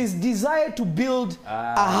 It is his desire to build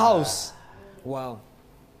a house. Wow.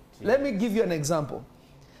 Let me give you an example.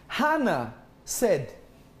 Hannah said,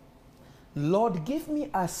 Lord, give me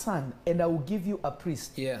a son and I will give you a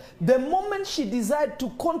priest. Yeah. The moment she desired to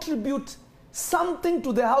contribute something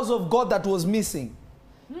to the house of God that was missing,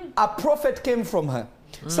 a prophet came from her.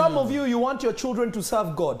 Some of you want your children to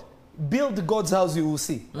serve God. Build God's house, you will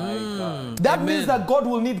see. That means that God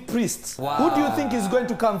will need priests. Wow. Who do you think is going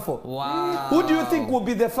to come for? Wow. Who do you think will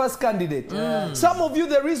be the first candidate? Some of you,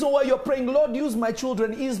 the reason why you're praying, Lord, use my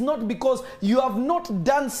children, is not because you have not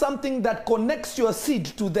done something that connects your seed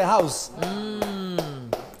to the house.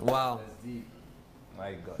 Wow.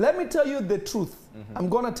 My God. Let me tell you the truth. I'm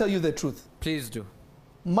going to tell you the truth. Please do.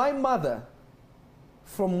 My mother,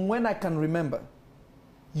 from when I can remember,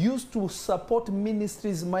 used to support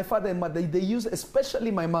ministries. My father and mother, they use,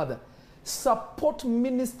 especially my mother, support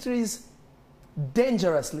ministries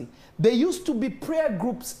dangerously. There used to be prayer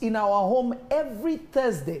groups in our home every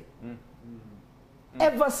Thursday,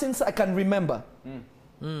 ever since I can remember.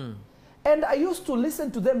 And I used to listen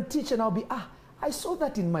to them teach, and I'll be, I saw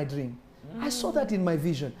that in my dream. I saw that in my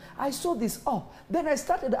vision. I saw this. Then I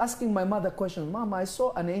started asking my mother questions. Mama, I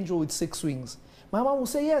saw an angel with 6 wings. My mom will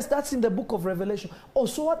say, yes, that's in the book of Revelation. Oh,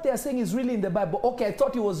 so what they are saying is really in the Bible. Okay, I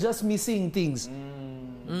thought it was just me seeing things.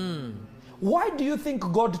 Why do you think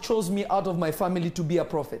God chose me out of my family to be a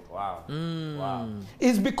prophet? Wow. Wow.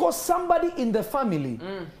 It's because somebody in the family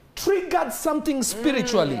triggered something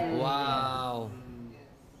spiritually. Wow.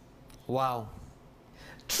 Wow.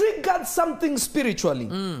 Triggered something spiritually.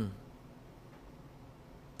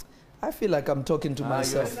 I feel like I'm talking to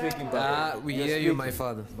myself. You're speaking, Papa. We You're hear you, speaking. my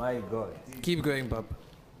father. My God. Keep going, Papa.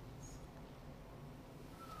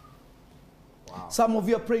 Wow. Some of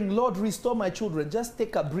you are praying, Lord, restore my children. Just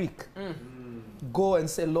take a brick. Go and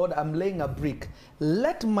say, Lord, I'm laying a brick.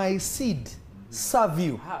 Let my seed serve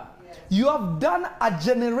you. You have done a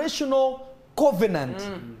generational covenant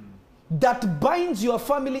that binds your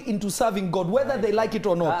family into serving God, whether they like it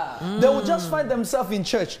or not. They will just find themselves in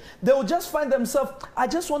church. They will just find themselves, I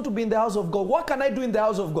just want to be in the house of God. What can I do in the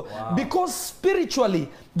house of God? Wow. Because spiritually,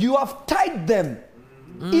 you have tied them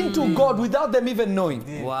into God without them even knowing.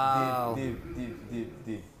 Deep, Wow. Deep.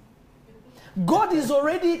 God is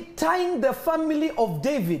already tying the family of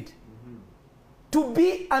David to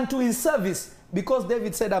be unto his service, because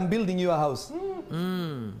David said, I'm building you a house.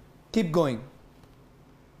 Keep going.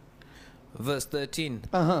 Verse 13.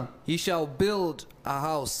 Uh-huh. He shall build a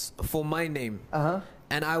house for my name, Uh-huh.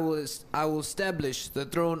 and I will establish the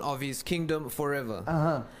throne of his kingdom forever.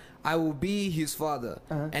 Uh-huh. I will be his father,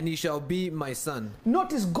 and he shall be my son.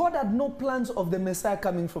 Notice God had no plans of the Messiah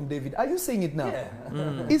coming from David. Are you seeing it now?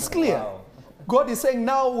 Yeah. It's clear. Wow. God is saying,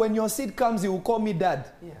 now when your seed comes, he will call me dad,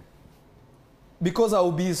 Yeah. because I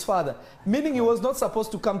will be his father. Meaning he was not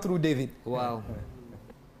supposed to come through David, Wow.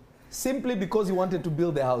 simply because he wanted to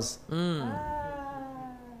build the house.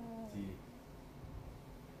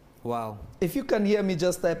 Wow. If you can hear me,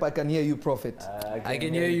 just type, I can hear you, prophet. I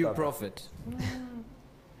can hear you, Papa. prophet.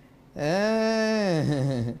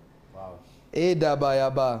 Wow. Eda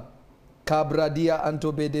bayaba, kabradia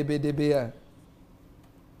antobedebedebea,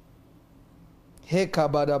 he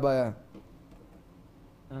kabadabaya.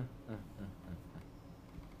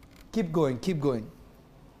 Keep going, keep going.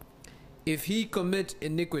 If he commit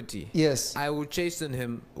iniquity, Yes. I will chasten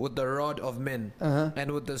him with the rod of men,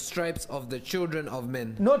 and with the stripes of the children of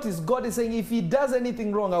men. Notice God is saying, if he does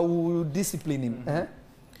anything wrong, I will discipline him.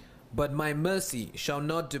 But my mercy shall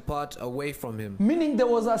not depart away from him, Meaning there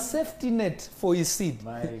was a safety net for his seed.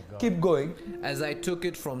 My God. Keep going. as I took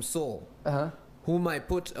it from Saul, Uh-huh. whom I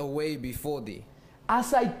put away before thee.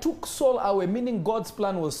 As I took Saul away, meaning God's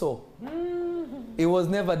plan was Saul. It was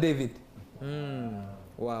never David.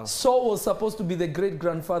 Wow. Saul was supposed to be the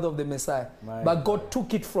great-grandfather of the Messiah, but God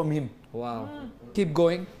took it from him. Wow. Keep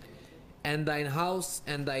going. And thine house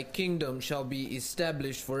and thy kingdom shall be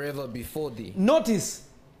established forever before thee. Notice,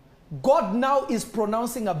 God now is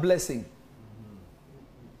pronouncing a blessing.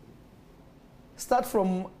 Start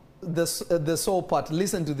from the Saul part.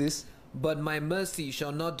 Listen to this. But my mercy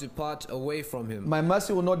shall not depart away from him. My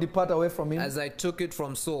mercy will not depart away from him. As I took it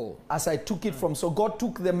from Saul. As I took it from Saul. God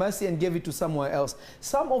took the mercy and gave it to somewhere else.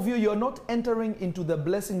 Some of you, you're not entering into the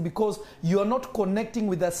blessing because you're not connecting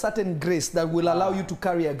with a certain grace that will allow you to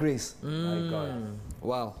carry a grace. My God.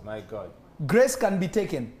 Wow. My God. Grace can be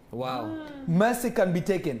taken. Wow. Mercy can be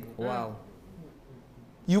taken. Wow.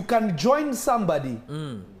 You can join somebody.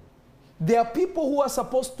 There are people who are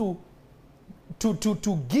supposed to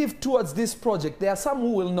give towards this project. There are some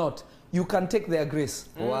who will not. You can take their grace.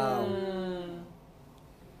 Wow.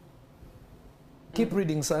 Keep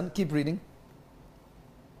reading, son. Keep reading.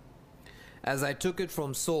 As I took it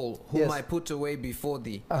from Saul, whom I put away before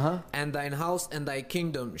thee, and thine house and thy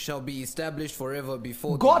kingdom shall be established forever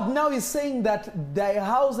before thee. God now is saying that thy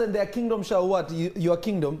house and their kingdom shall what? Your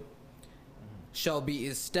kingdom shall be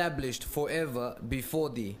established forever before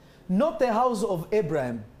thee. Not the house of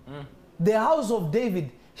Abraham. The house of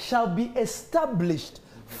David shall be established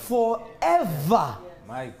forever.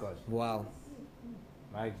 My God. Wow.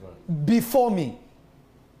 My God. Before me.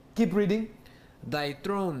 Keep reading. Thy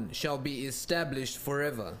throne shall be established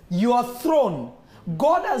forever. Your throne.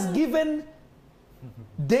 God has given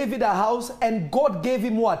David a house and God gave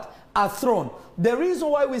him what? A throne. The reason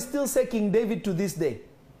why we still say King David to this day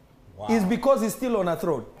is because he's still on a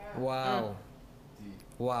throne. Wow.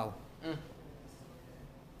 Wow.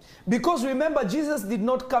 Because remember, Jesus did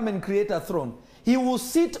not come and create a throne. He will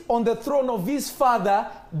sit on the throne of his father,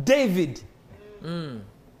 David.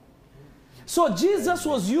 So Jesus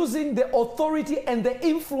was using the authority and the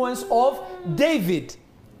influence of David.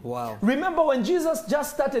 Wow. Remember when Jesus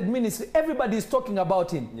just started ministry, everybody is talking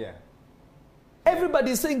about him. Yeah.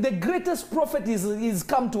 Everybody is saying the greatest prophet is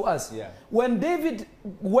come to us. Yeah. When David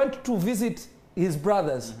went to visit his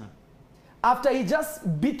brothers, after he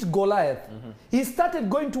just beat Goliath, he started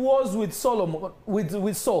going to wars with Solomon,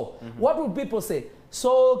 with Saul. What would people say?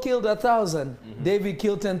 Saul killed 1,000, David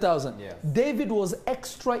killed 10,000. Yes. David was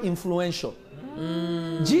extra influential.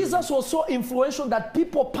 Jesus was so influential that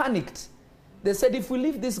people panicked. They said, if we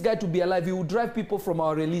leave this guy to be alive, he will drive people from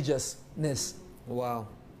our religiousness. Wow.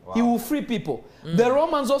 He will free people. The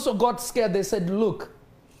Romans also got scared. They said, look,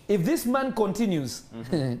 if this man continues,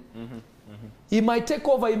 he might take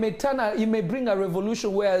over, he may bring a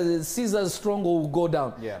revolution where Caesar's stronghold will go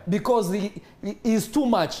down. Yeah. Because he is too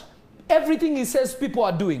much. Everything he says people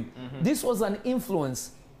are doing. This was an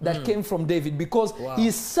influence that came from David because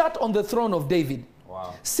he sat on the throne of David.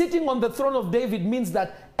 Wow. Sitting on the throne of David means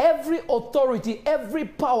that every authority, every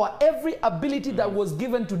power, every ability that was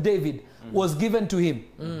given to David was given to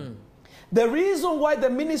him. The reason why the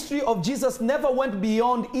ministry of Jesus never went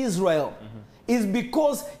beyond Israel is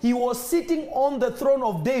because he was sitting on the throne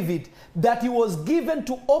of David that he was given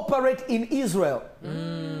to operate in Israel.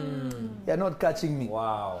 You're not catching me.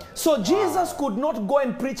 Wow. So Jesus could not go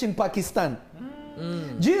and preach in Pakistan.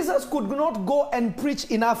 Jesus could not go and preach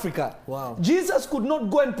in Africa. Wow. Jesus could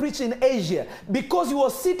not go and preach in Asia because he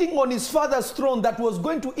was sitting on his father's throne that was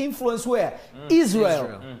going to influence where?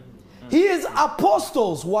 Israel. His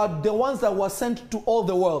apostles were the ones that were sent to all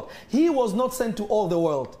the world. He was not sent to all the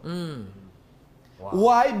world. Wow.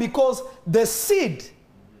 Why? Because the seed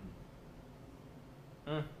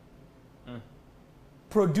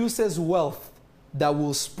produces wealth that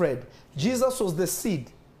will spread. Jesus was the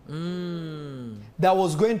seed that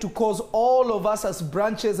was going to cause all of us as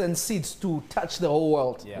branches and seeds to touch the whole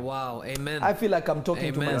world. Yeah. Wow. Amen. I feel like I'm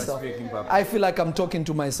talking to Amen. myself. Speaking, Papa. I feel like I'm talking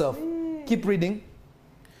to myself. Keep reading.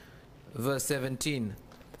 Verse 17.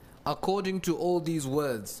 According to all these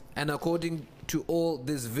words, and according to all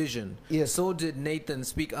this vision, Yes. so did Nathan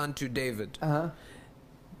speak unto David.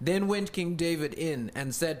 Then went King David in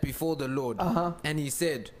and sat before the Lord. And he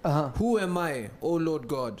said, Who am I, O Lord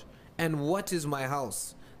God, and what is my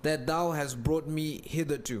house, that thou hast brought me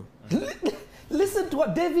hitherto? Listen to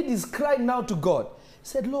what David is crying now to God. He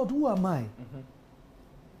said, Lord, who am I?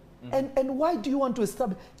 And why do you want to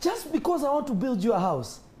establish? Just because I want to build you a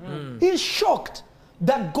house. He's shocked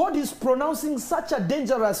that God is pronouncing such a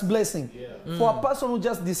dangerous blessing for a person who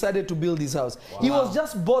just decided to build his house. He was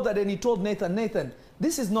just bothered and he told Nathan, Nathan,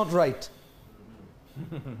 this is not right.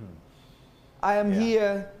 I am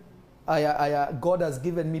here. God has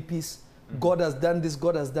given me peace. God has done this.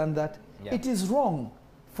 God has done that. Yeah. It is wrong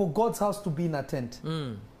for God's house to be in a tent.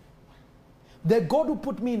 The God who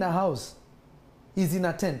put me in a house He's in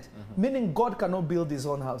a tent. Meaning God cannot build his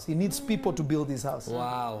own house. He needs people to build his house.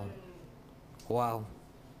 Wow. Wow.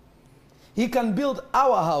 He can build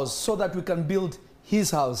our house so that we can build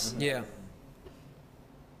his house. Yeah.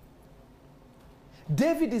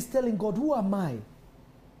 David is telling God, who am I?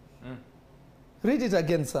 Read it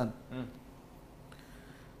again, son.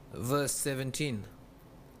 Verse 17.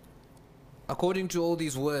 According to all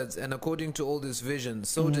these words and according to all this vision,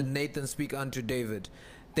 so did Nathan speak unto David.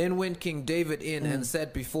 Then went King David in and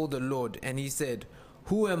sat before the Lord, and he said,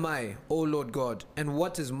 Who am I, O Lord God, and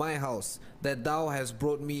what is my house, that thou hast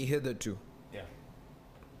brought me hitherto? Yeah.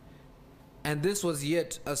 And this was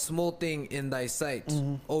yet a small thing in thy sight,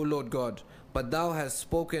 O Lord God, but thou hast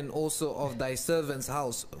spoken also of thy servant's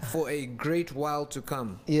house for a great while to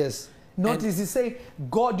come. Yes. Notice he say,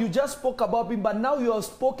 God, you just spoke about me, but now you have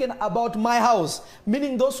spoken about my house.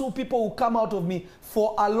 Meaning those who people who come out of me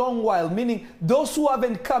for a long while. Meaning those who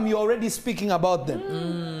haven't come, you're already speaking about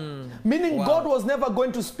them. Meaning God was never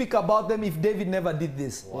going to speak about them if David never did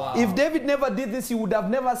this. Wow. If David never did this, he would have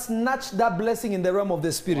never snatched that blessing in the realm of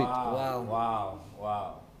the spirit. Wow. Wow.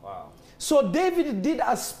 Wow. Wow. So David did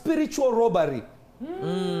a spiritual robbery.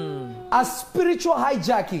 A spiritual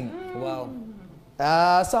hijacking. Wow.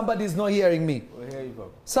 Somebody is not hearing me. We'll hear you, Papa.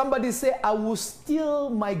 Somebody say, I will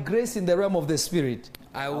steal my grace in the realm of the spirit.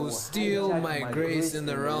 I will steal my grace in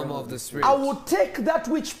the realm of the Spirit. I will take that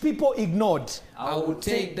which people ignored. I will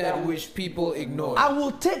take that which people ignored. I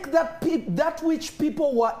will take that which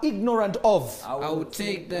people were ignorant of. I will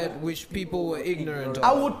take that which people were ignorant of.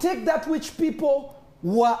 I will take that which people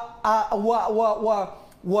were I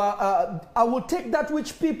will take that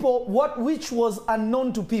which people which was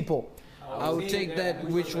unknown to people. I will take that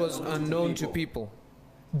which was unknown to people.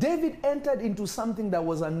 David entered into something that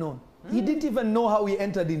was unknown. He didn't even know how he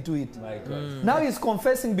entered into it. My God. Now he's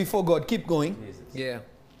confessing before God. Keep going. Jesus. Yeah.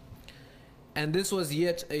 And this was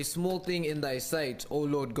yet a small thing in thy sight, O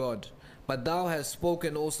Lord God. But thou hast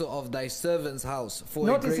spoken also of thy servant's house for a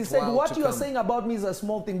Notice great he said, while what to you are come. saying about me is a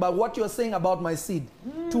small thing, but what you are saying about my seed,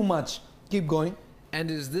 too much. Keep going. And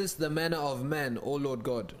is this the manner of man, O Lord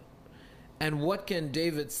God? And what can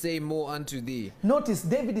David say more unto thee? Notice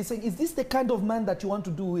David is saying, is this the kind of man that you want to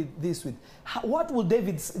do with this with? What will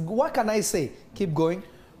David, what can I say? Keep going.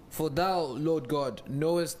 For thou, Lord God,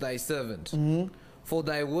 knowest thy servant. For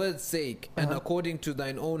thy word's sake, and according to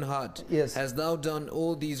thine own heart, Yes. hast thou done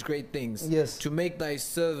all these great things, Yes. to make thy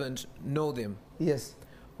servant know them. Yes.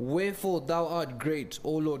 Wherefore thou art great,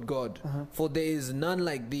 O Lord God, for there is none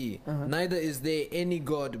like thee, neither is there any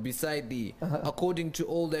God beside thee, according to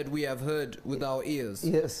all that we have heard with our ears.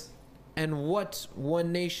 Yes. And what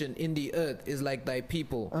one nation in the earth is like thy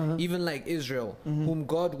people, even like Israel, whom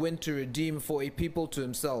God went to redeem for a people to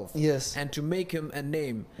himself, Yes. and to make him a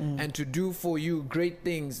name, and to do for you great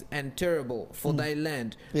things and terrible for thy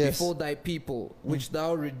land, Yes. before thy people, which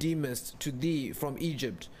thou redeemest to thee from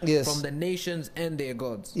Egypt, Yes. from the nations and their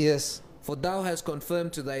gods. Yes. For thou hast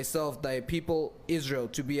confirmed to thyself thy people Israel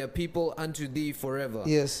to be a people unto thee forever.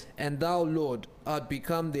 Yes. And thou, Lord, art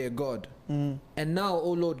become their God. And now,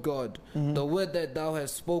 O Lord God, the word that thou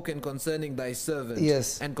hast spoken concerning thy servant,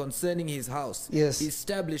 Yes. and concerning his house, Yes.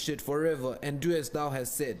 establish it forever, and do as thou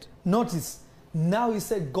hast said. Notice, now he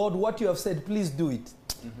said, God, what you have said, please do it.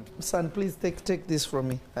 Son, please take this from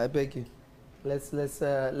me. I beg you. Let's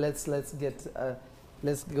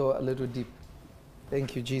go a little deep.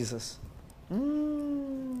 Thank you, Jesus.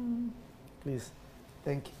 Please.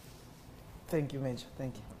 Thank you. Thank you, Major.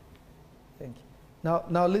 Thank you. Thank you.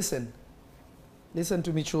 Now listen. Listen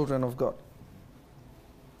to me, children of God.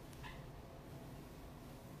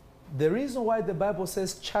 The reason why the Bible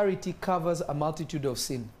says charity covers a multitude of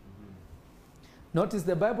sin. Notice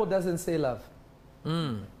the Bible doesn't say love.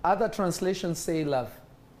 Other translations say love.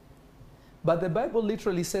 But the Bible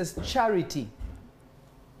literally says charity.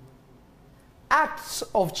 Acts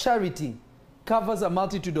of charity covers a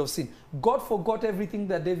multitude of sin. God forgot everything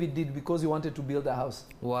that David did because he wanted to build a house.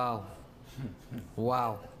 Wow.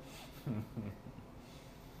 Wow.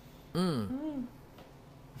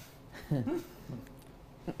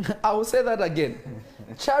 I will say that again.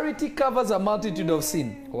 Charity covers a multitude of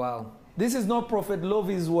sin. Wow. This is not Prophet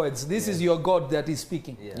Lovi's words. This is your God that is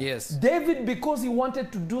speaking. Yeah. Yes. David, because he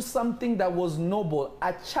wanted to do something that was noble,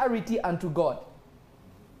 a charity unto God.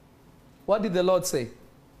 What did the Lord say?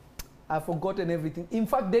 I've forgotten everything. In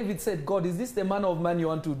fact, David said, God, is this the manner of man you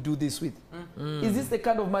want to do this with? Is this the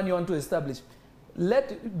kind of man you want to establish?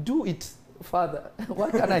 Do it, Father.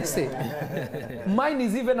 What can I say? Mine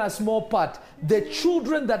is even a small part. The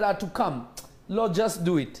children that are to come, Lord, just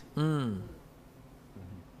do it.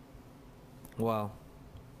 Wow.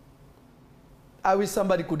 I wish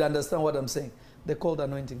somebody could understand what I'm saying. They called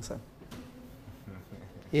anointing, son.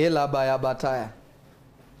 Elabayabataya.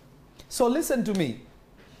 So listen to me.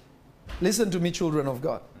 Listen to me, children of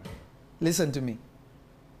God. Listen to me.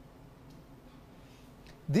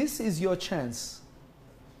 This is your chance.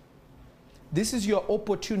 This is your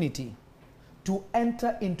opportunity to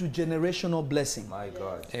enter into generational blessing. My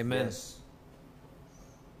God. Amen. Yes.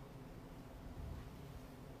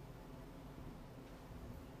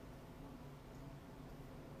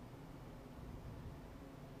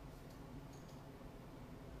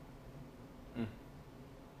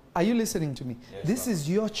 Are you listening to me? Yes, this Lord. is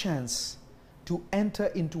your chance to enter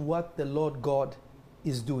into what the Lord God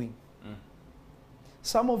is doing.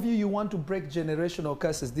 Some of you want to break generational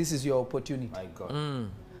curses. This is your opportunity. My God.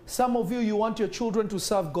 Some of you want your children to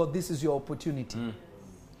serve God. This is your opportunity.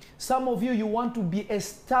 Some of you want to be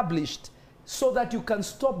established so that you can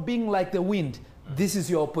stop being like the wind. This is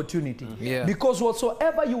your opportunity. Yeah. Because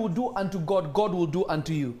whatsoever you will do unto God, God will do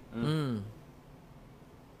unto you.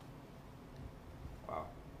 Wow.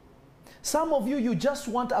 Some of you just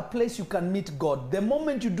want a place you can meet God. The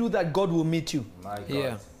moment you do that, God will meet you. My God.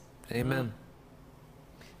 Yeah. Amen.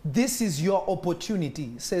 This is your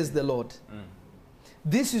opportunity, says the Lord.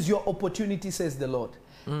 This is your opportunity, says the Lord.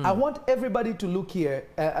 I want everybody to look here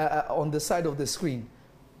on the side of the screen.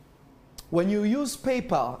 When you use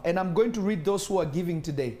PayPal, and I'm going to read those who are giving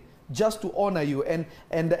today, just to honor you, and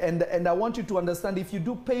I want you to understand, if you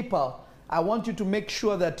do PayPal, I want you to make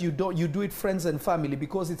sure that you do it friends and family,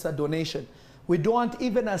 because it's a donation. We don't want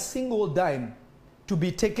even a single dime to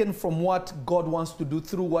be taken from what God wants to do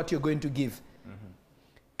through what you're going to give.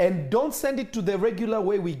 And don't send it to the regular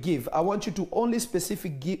way we give. I want you to only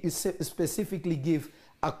specifically give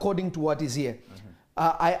according to what is here.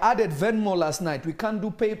 I added Venmo last night. We can't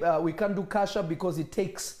do we can't do Cash App because it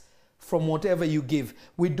takes from whatever you give.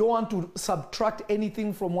 We don't want to subtract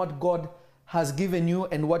anything from what God has given you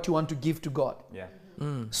and what you want to give to God. Yeah.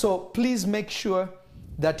 So please make sure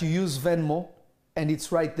that you use Venmo, and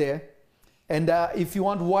it's right there. And if you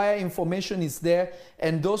want wire information, it's there.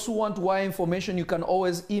 And those who want wire information, you can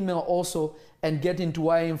always email also and get into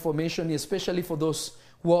wire information, especially for those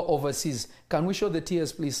who are overseas. Can we show the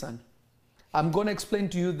tiers, please, son? I'm going to explain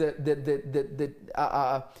to you the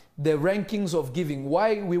rankings of giving,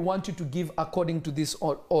 why we want you to give according to this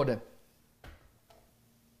order.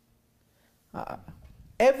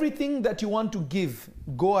 Everything that you want to give,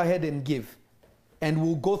 go ahead and give. And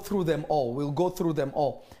we'll go through them all. We'll go through them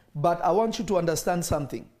all. But I want you to understand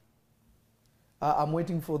something. I'm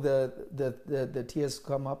waiting for the tears to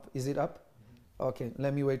come up. Is it up? Okay,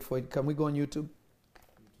 let me wait for it. Can we go on YouTube?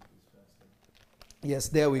 Yes,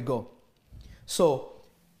 there we go. So,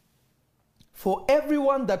 for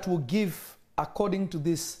everyone that will give according to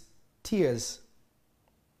these tiers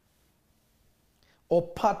or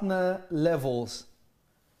partner levels,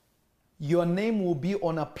 your name will be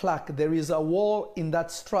on a plaque. There is a wall in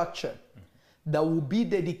that structure that will be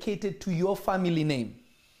dedicated to your family name.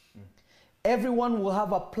 Everyone will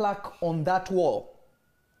have a plaque on that wall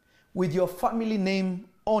with your family name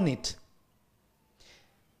on it.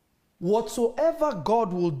 Whatsoever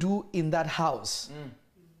God will do in that house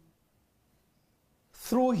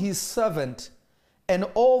through his servant and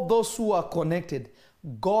all those who are connected,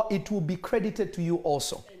 God, it will be credited to you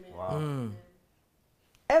also. Wow.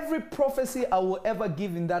 Every prophecy I will ever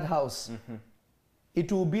give in that house,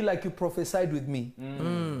 it will be like you prophesied with me.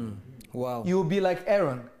 Wow. You will be like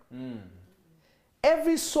Aaron.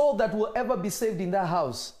 Every soul that will ever be saved in that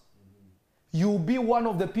house, you will be one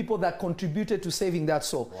of the people that contributed to saving that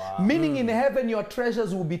soul. Wow. Meaning in heaven, your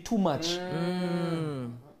treasures will be too much.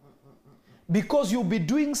 Because you'll be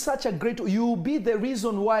doing such a great... You will be the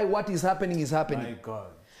reason why what is happening is happening. My God.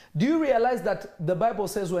 Do you realize that the Bible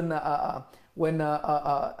says when the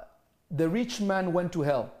rich man went to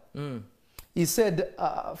hell, he said,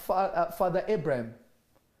 Father Abraham,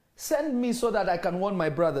 send me so that I can warn my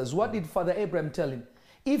brothers. What did Father Abraham tell him?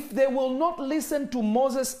 If they will not listen to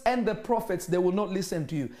Moses and the prophets, they will not listen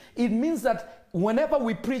to you. It means that whenever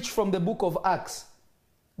we preach from the book of Acts,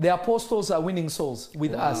 the apostles are winning souls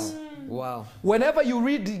with us. Wow. Whenever you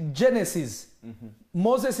read Genesis,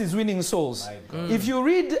 Moses is winning souls. If you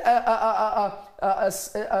read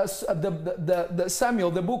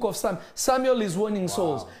Samuel, the book of Samuel is winning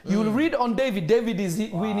souls. You'll read on David, David is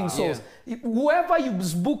winning souls. Whoever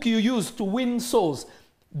book you use to win souls,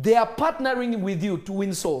 they are partnering with you to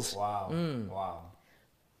win souls. Wow. Wow.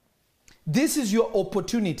 This is your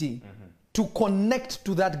opportunity to connect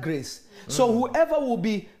to that grace. So whoever will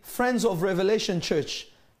be friends of Revelation Church,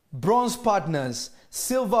 bronze partners,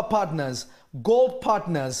 silver partners, gold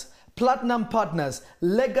partners, platinum partners,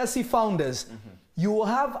 legacy founders, you will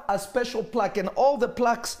have a special plaque, and all the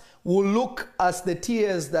plaques will look as the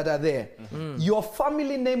tears that are there. Your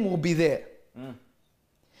family name will be there.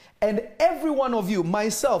 And every one of you,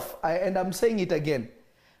 myself, and I'm saying it again,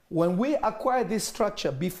 when we acquire this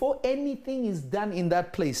structure, before anything is done in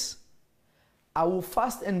that place, I will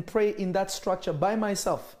fast and pray in that structure by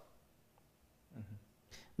myself.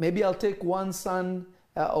 Maybe I'll take one son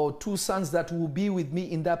or two sons that will be with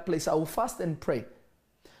me in that place. I will fast and pray.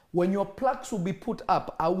 When your plaques will be put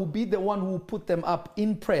up, I will be the one who will put them up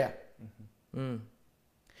in prayer.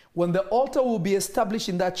 When the altar will be established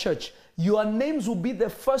in that church, your names will be the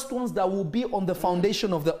first ones that will be on the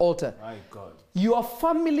foundation of the altar. My God. Your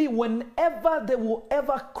family, whenever they will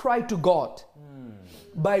ever cry to God,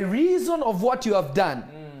 by reason of what you have done,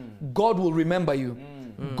 God will remember you.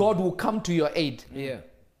 God will come to your aid. Yeah.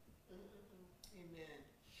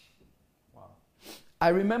 I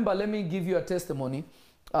remember, let me give you a testimony.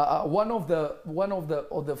 One of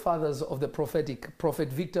the fathers of the prophetic, Prophet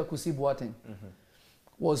Victor Kusi Boateng,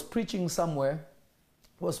 was preaching somewhere,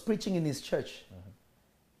 was preaching in his church,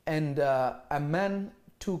 and a man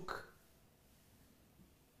took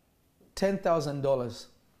 $10,000.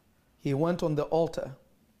 He went on the altar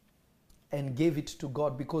and gave it to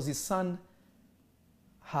God because his son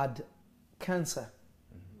had cancer.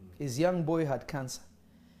 His young boy had cancer.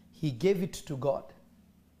 He gave it to God.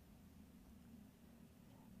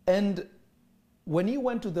 And when he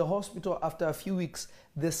went to the hospital after a few weeks,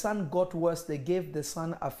 the son got worse. They gave the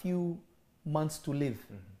son a few months to live.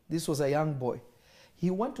 This was a young boy. He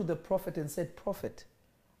went to the prophet and said, "Prophet,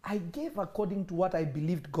 I gave according to what I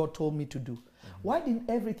believed God told me to do. Why didn't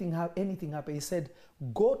anything happen?" He said,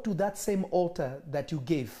 "Go to that same altar that you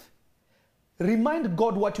gave. Remind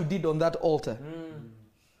God what you did on that altar."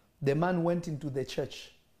 The man went into the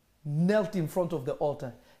church, knelt in front of the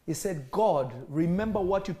altar. He said, "God, remember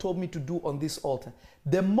what you told me to do on this altar."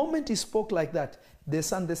 The moment he spoke like that, they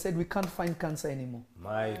said, "We can't find cancer anymore."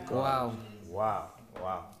 My God. Wow. Wow.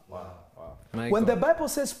 Wow. Wow. Wow. When the Bible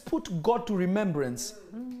says put God to remembrance,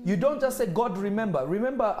 you don't just say, "God, remember."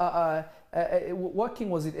 Remember, what king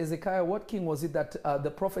was it? Hezekiah. What king was it that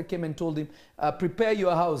the prophet came and told him, "Prepare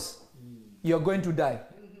your house. You're going to die."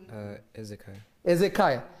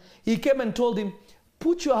 Hezekiah. He came and told him,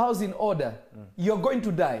 "Put your house in order. You're going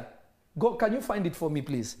to die." Go, can you find it for me,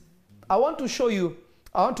 please? I want to show you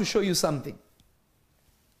something.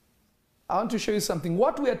 I want to show you something.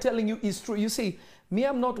 What we are telling you is true. You see, me,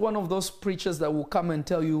 I'm not one of those preachers that will come and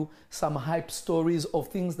tell you some hype stories of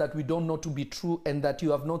things that we don't know to be true and that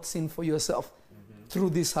you have not seen for yourself through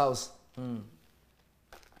this house. Yeah,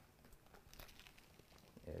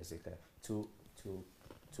 it's like 2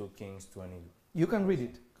 Kings 20. You can read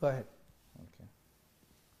it. Go ahead. Okay.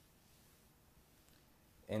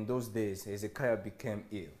 In those days, Hezekiah became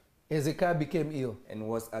ill. Hezekiah became ill. And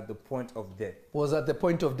was at the point of death. Was at the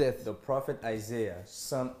point of death. The prophet Isaiah,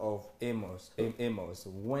 son of Amos,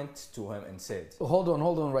 went to him and said... Hold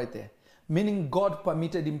on right there. Meaning God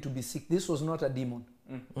permitted him to be sick. This was not a demon.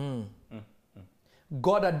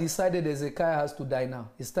 God had decided Hezekiah has to die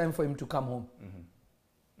now. It's time for him to come home.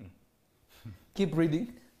 Keep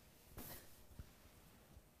reading.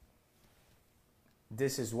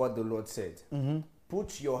 This is what the Lord said.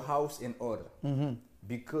 Put your house in order.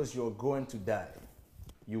 Because you're going to die.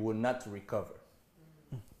 You will not recover.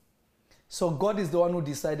 So God is the one who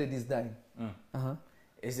decided he's dying.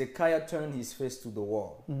 Hezekiah turned his face to the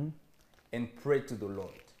wall and prayed to the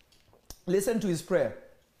Lord. Listen to his prayer.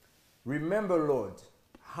 Remember, Lord,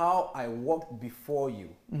 how I walked before you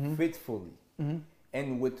faithfully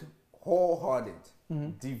and with wholehearted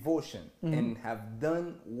devotion and have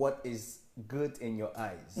done what is good in your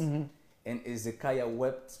eyes. And Hezekiah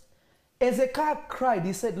wept. Hezekiah cried.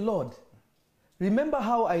 He said, "Lord, remember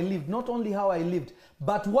how I lived. Not only how I lived,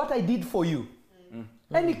 but what I did for you."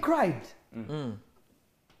 And he cried.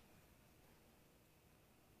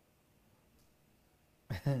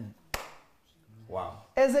 Wow.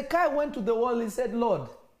 Hezekiah went to the wall. He said, "Lord,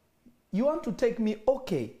 you want to take me?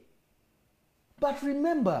 Okay. But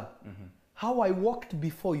remember how I walked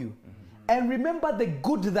before you. And remember the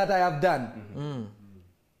good that I have done."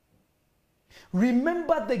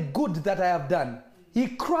 Remember the good that I have done. He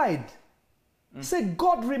cried. He said,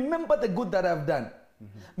 "God, remember the good that I have done."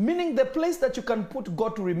 Meaning the place that you can put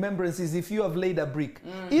God to remembrance is if you have laid a brick.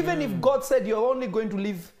 Even if God said you're only going to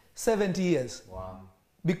live 70 years. Wow.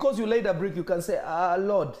 Because you laid a brick, you can say,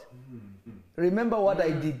 "Lord, remember what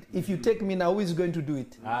I did. If you take me now, who is going to do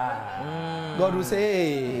it?" God will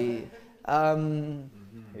say, "Hey,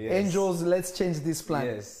 angels, let's change this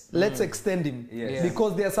plan. Let's extend him."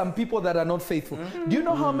 Because there are some people that are not faithful. Do you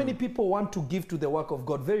know how many people want to give to the work of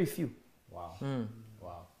God? Very few. Wow.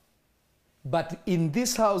 Wow. But in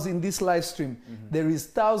this house, in this live stream, there is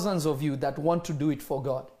thousands of you that want to do it for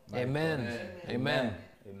God. Amen. Amen.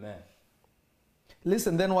 Amen.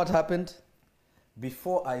 Listen, then what happened?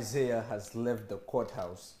 Before Isaiah has left the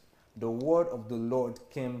courthouse, the word of the Lord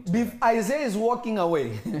came to him. Isaiah is walking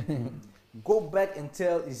away. Go back and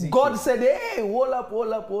tell Ezekiel. God said, hey, hold up.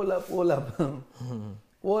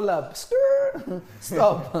 Hold up. Stir.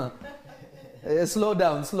 Stop. Slow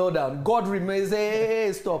down. God remains,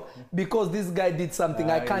 hey, stop. Because this guy did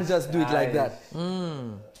something. I can't just do it like that.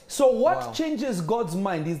 So what changes God's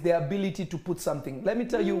mind is the ability to put something. Let me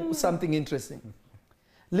tell you something interesting.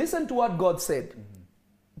 Listen to what God said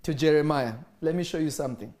to Jeremiah. Let me show you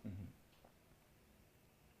something.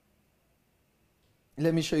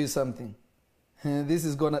 Let me show you something. This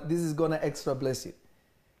is gonna extra bless you.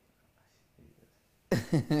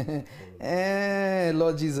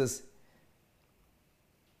 Lord Jesus.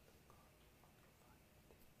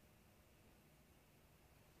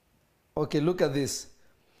 Okay, look at this.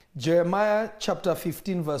 Jeremiah chapter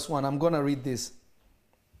 15 verse 1. I'm going to read this.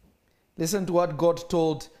 Listen to what God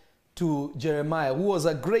told to Jeremiah, who was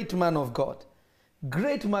a great man of God.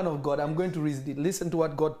 Great man of God. I'm going to read it. Listen to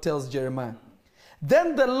what God tells Jeremiah.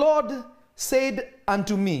 Then the Lord said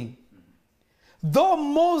unto me, though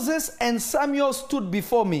Moses and Samuel stood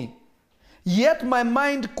before me, yet my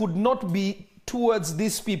mind could not be towards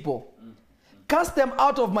these people. Cast them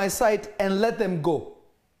out of my sight and let them go.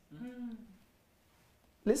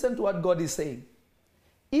 Listen to what God is saying.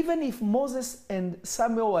 Even if Moses and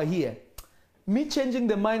Samuel were here, me changing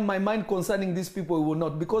my mind concerning these people will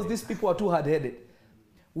not, because these people are too hard-headed.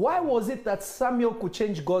 Why was it that Samuel could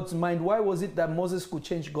change God's mind? Why was it that Moses could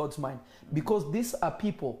change God's mind? Because these are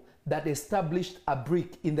people that established a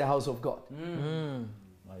brick in the house of God.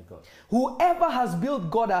 My God. Whoever has built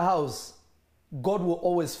God a house, God will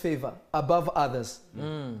always favor above others.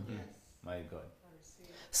 My God.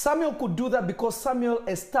 Samuel could do that because Samuel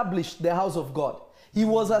established the house of God. He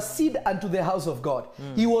was a seed unto the house of God.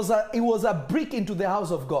 He was a brick into the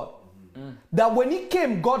house of God. That when he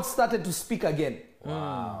came, God started to speak again.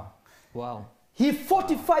 Wow. He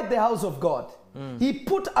fortified the house of God. He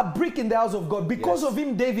put a brick in the house of God. Because of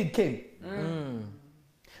him, David came.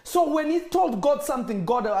 So when he told God something,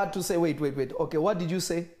 God had to say, wait. Okay, what did you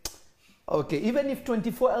say? Okay, even if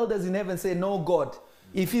 24 elders in heaven say, no, God.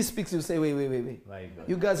 If he speaks, you say, wait.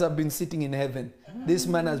 You guys have been sitting in heaven. This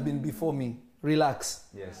man has been before me. Relax.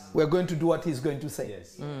 Yes. We're going to do what he's going to say.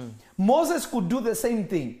 Yes. Moses could do the same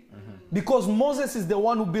thing. Because Moses is the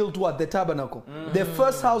one who built what? The tabernacle. The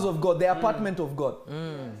first house of God, the apartment of God.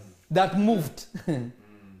 That moved.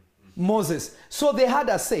 Moses. So they had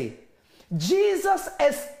a say. Jesus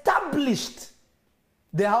established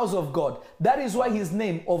the house of God. That is why his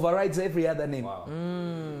name overrides every other name. Wow.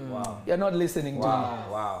 Wow. You're not listening to me.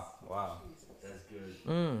 Wow. That's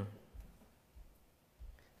good.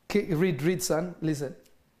 Okay, read, son. Listen.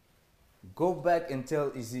 Go back and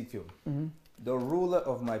tell Ezekiel, the ruler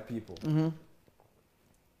of my people.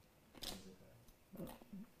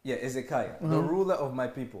 Yeah, Ezekiah, the ruler of my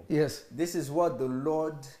people. Yes. This is what the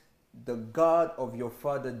Lord, the God of your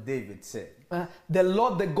father David said. The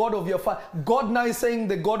Lord, the God of your father. God now is saying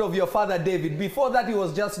the God of your father David. Before that, he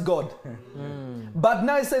was just God. But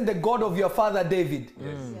now he's saying the God of your father David.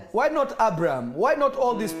 Why not Abraham? Why not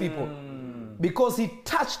all these people? Because he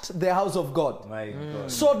touched the house of God. My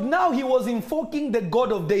God. So now he was invoking the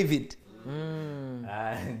God of David.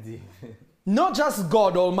 Not just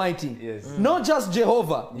God Almighty. Yes. Not just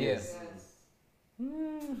Jehovah. Yes.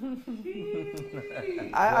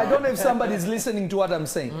 I don't know if somebody's listening to what I'm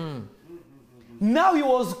saying. Now he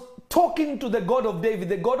was talking to the God of David.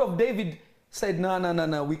 The God of David said,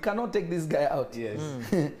 no, we cannot take this guy out. Yes.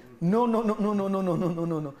 No.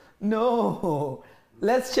 No.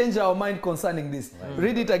 Let's change our mind concerning this.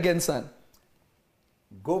 Read it again, son.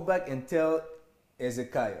 Go back and tell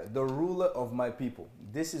Ezekiah, the ruler of my people.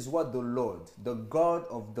 This is what the Lord, the God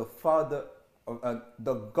of the father,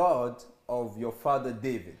 the God of your father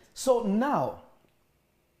David. So now,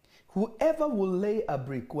 whoever will lay a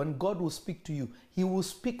brick, when God will speak to you, he will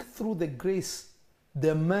speak through the grace,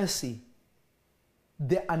 the mercy,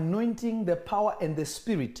 the anointing, the power, and the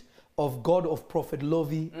spirit of God of Prophet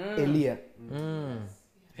Lovy Elia.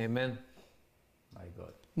 Amen. My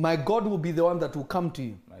God. My God will be the one that will come to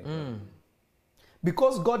you. My God.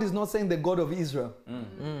 Because God is not saying the God of Israel.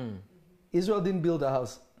 Israel didn't build a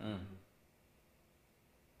house.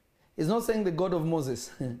 He's not saying the God of Moses.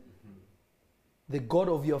 The God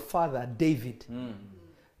of your father, David.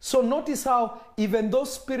 So notice how, even though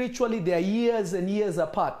spiritually they are years and years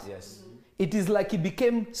apart, Yes. it is like he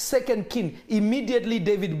became second king. Immediately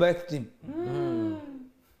David birthed him.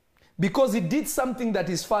 Because he did something that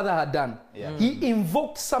his father had done. Yeah. He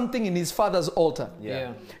invoked something in his father's altar.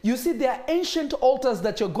 Yeah. You see, there are ancient altars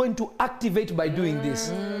that you're going to activate by doing this.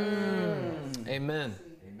 Amen.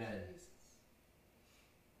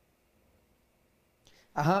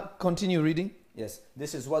 Continue reading. Yes.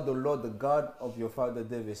 This is what the Lord, the God of your father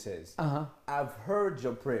David says. I've heard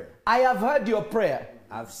your prayer. I have heard your prayer.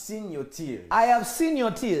 I've seen your tears. I have seen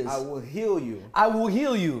your tears. I will heal you. I will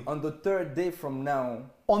heal you. On the third day from now,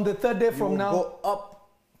 On the third day you from will now, go up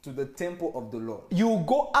to the temple of the Lord. you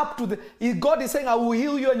go up to the... God is saying, I will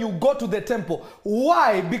heal you, and you go to the temple.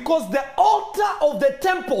 Why? Because the altar of the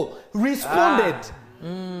temple responded.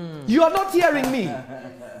 You are not hearing me.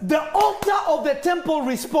 The altar of the temple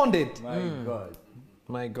responded. My God.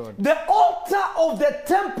 My God. The altar of the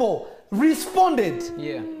temple responded.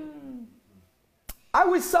 Yeah. I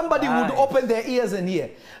wish somebody would open their ears and hear.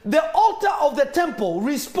 The altar of the temple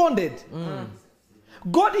responded.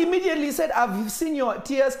 God immediately said, I've seen your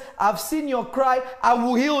tears, I've seen your cry, I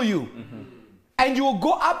will heal you. And you will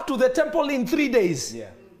go up to the temple in 3 days. Yeah.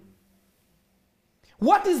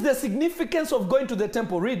 What is the significance of going to the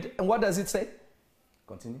temple? Read, and what does it say?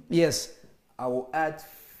 Continue. Yes. I will add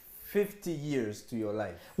 50 years to your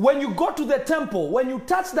life. When you go to the temple, when you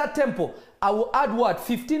touch that temple, I will add what?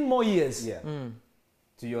 15 more years. Yeah.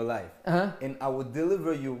 To your life. Uh-huh. And I will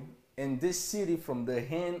deliver you in this city from the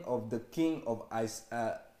hand of the king of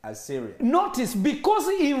Assyria. Notice, because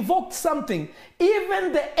he invoked something,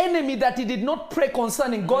 even the enemy that he did not pray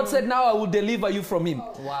concerning, God said, now I will deliver you from him.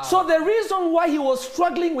 Wow. So the reason why he was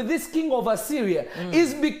struggling with this king of Assyria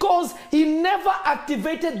is because he never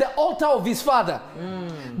activated the altar of his father.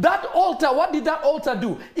 That altar, what did that altar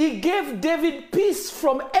do? He gave David peace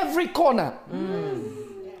from every corner.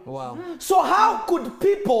 Wow. So how could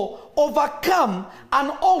people overcome an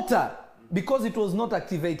altar? Because it was not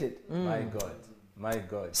activated. My God. My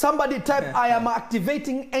God. Somebody type, I am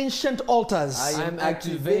activating ancient altars. I am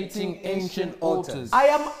activating ancient altars. I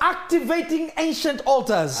am activating ancient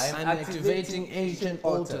altars. I'm activating ancient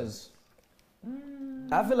altars.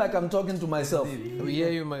 I feel like I'm talking to myself. We hear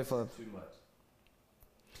you, my father. Too much.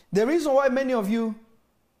 The reason why many of you,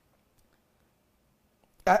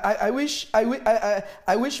 I wish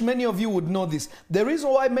many of you would know this. The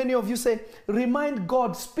reason why many of you say, remind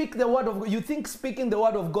God, speak the word of God. You think speaking the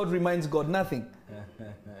word of God reminds God nothing.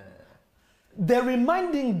 The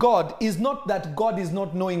reminding God is not that God is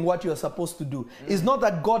not knowing what you are supposed to do. It's not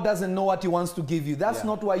that God doesn't know what he wants to give you. That's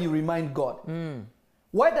not why you remind God.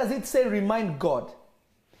 Why does it say remind God?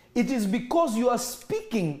 It is because you are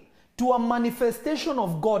speaking to a manifestation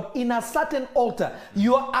of God in a certain altar.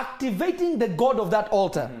 You are activating the God of that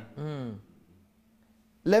altar.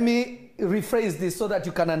 Let me rephrase this so that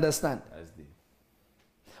you can understand. That's deep.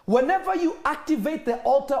 Whenever you activate the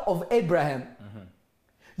altar of Abraham,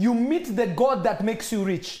 you meet the God that makes you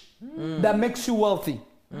rich, that makes you wealthy.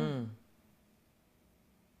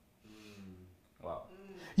 Wow.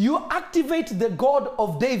 You activate the God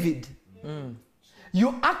of David.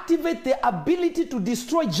 You activate the ability to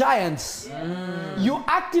destroy giants. You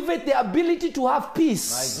activate the ability to have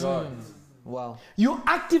peace. My God. Wow. You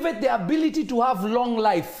activate the ability to have long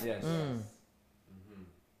life. Yes.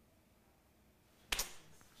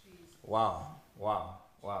 Wow. Wow.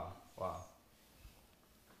 Wow. Wow.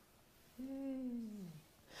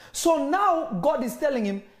 So now God is telling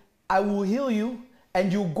him, I will heal you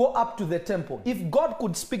and you go up to the temple. If God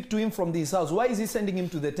could speak to him from this house, why is he sending him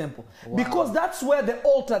to the temple? Because that's where the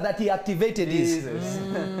altar that he activated is.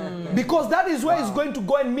 Because that is where he's going to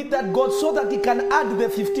go and meet that God so that he can add the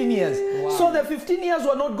 15 years. So the 15 years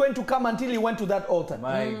were not going to come until he went to that altar.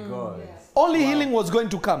 My God. Only healing was going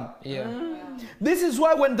to come. Yeah. This is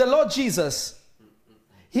why when the Lord Jesus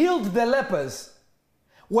healed the lepers,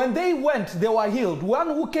 when they went, they were healed. One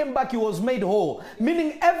who came back, he was made whole.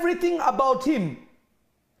 Meaning everything about him,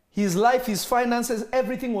 his life, his finances,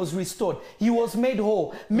 everything was restored. He was made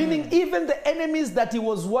whole. Meaning even the enemies that he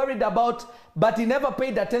was worried about, but he never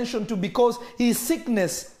paid attention to because his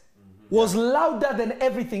sickness was louder than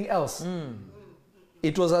everything else.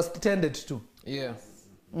 It was attended to. Yeah.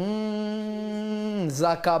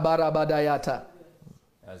 Zakabarabadayata.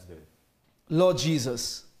 That's good. Lord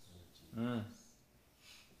Jesus.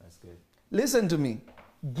 That's good. Listen to me.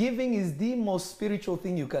 Giving is the most spiritual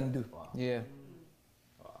thing you can do. Yeah.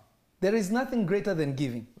 There is nothing greater than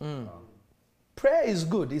giving. Prayer is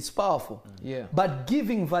good, it's powerful. Yeah. But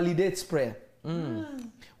giving validates prayer.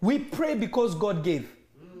 We pray because God gave.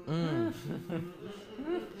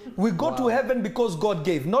 We go to heaven because God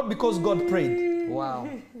gave, not because God prayed. Wow.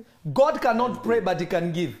 God cannot pray, but he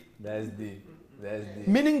can give. That's deep. That's deep.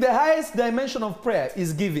 Meaning the highest dimension of prayer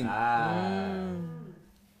is giving.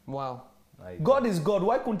 Wow. My God is God.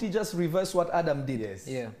 Why couldn't he just reverse what Adam did? Yes.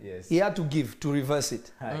 Yeah. Yes. He had to give to reverse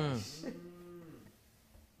it.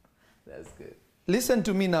 That's good. Listen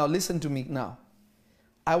to me now. Listen to me now.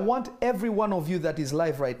 I want every one of you that is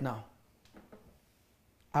live right now.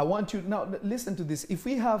 I want you now. Listen to this. If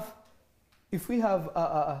we have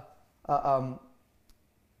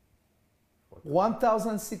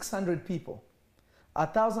 1,600 people,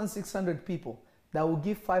 1,600 people that will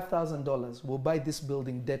give $5,000 will buy this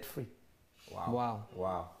building debt free. Wow. Wow.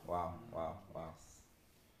 Wow. Wow. Wow. Wow.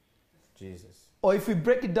 Jesus. Or if we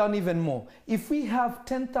break it down even more, if we have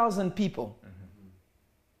 10,000 people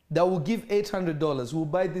that will give $800, we'll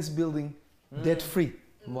buy this building debt free.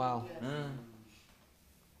 Wow.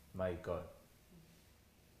 My God.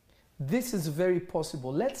 This is very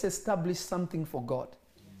possible. Let's establish something for God.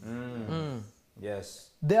 Yes.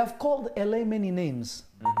 They have called LA many names.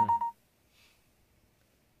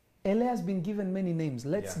 LA has been given many names.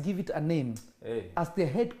 Let's give it a name Hey. as the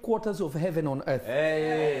headquarters of heaven on earth.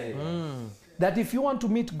 Hey. That if you want to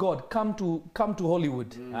meet God, come to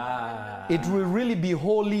Hollywood. It will really be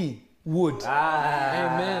holy wood.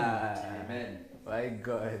 Amen. Amen. My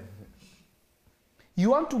God.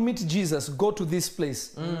 You want to meet Jesus, go to this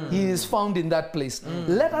place. He is found in that place.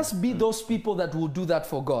 Let us be those people that will do that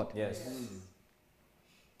for God. Yes.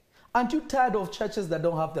 Aren't you tired of churches that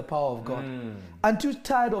don't have the power of God? Aren't you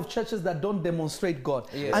tired of churches that don't demonstrate God?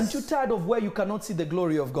 Yes. Aren't you tired of where you cannot see the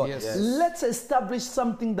glory of God? Yes. Yes. Let's establish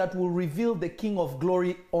something that will reveal the King of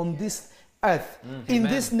glory on this earth, in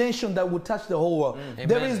Amen. this nation that will touch the whole world.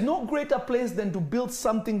 There Amen. is no greater place than to build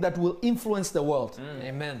something that will influence the world.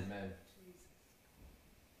 Amen.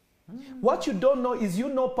 What you don't know is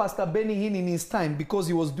Pastor Benny Hinn in his time because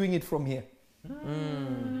he was doing it from here.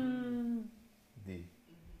 Deep.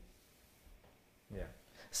 Yeah.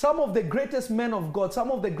 Some of the greatest men of God, some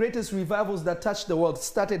of the greatest revivals that touched the world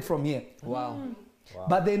started from here. Wow. Wow.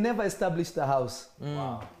 But they never established the house.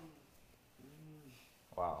 Wow.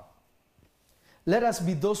 Wow. Let us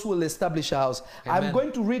be those who will establish a house. I'm Amen.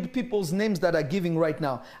 going to read people's names that are giving right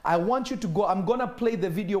now. I want you to go. I'm going to play the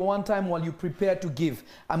video one time while you prepare to give.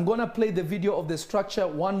 I'm going to play the video of the structure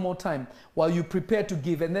one more time while you prepare to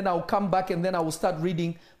give. And then I'll come back and then I will start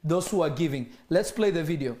reading those who are giving. Let's play the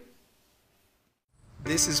video.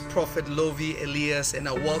 This is Prophet Lovy Elias, and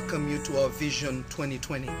I welcome you to our Vision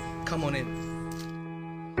 2020. Come on in.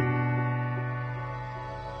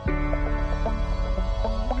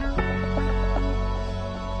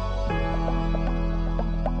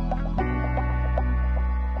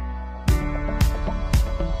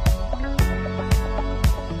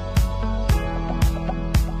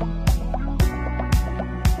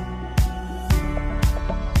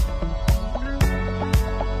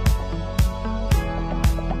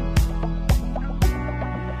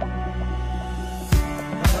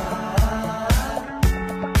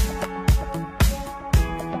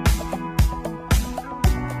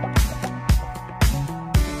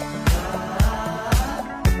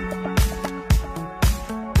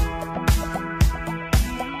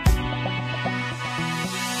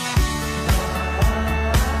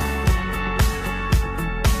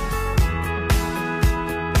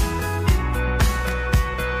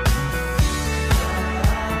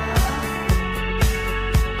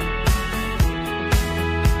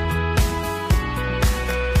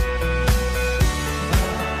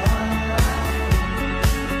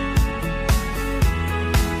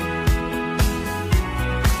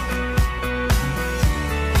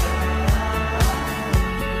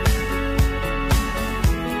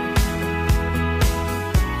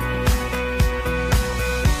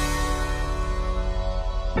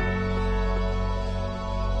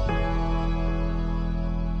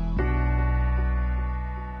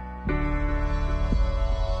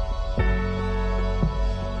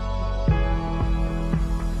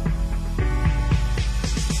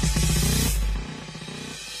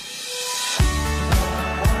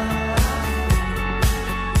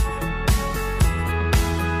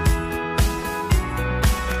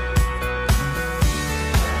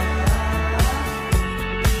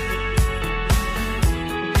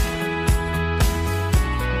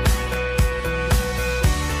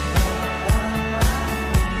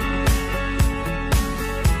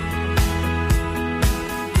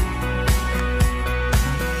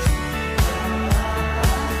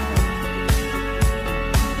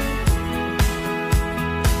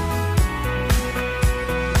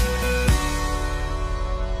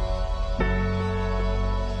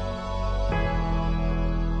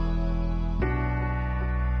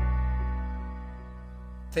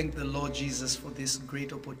 Thank the Lord Jesus for this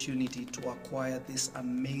great opportunity to acquire this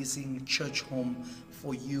amazing church home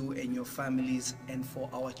for you and your families, and for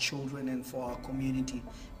our children, and for our community,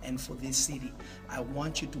 and for this city. I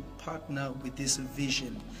want you to partner with this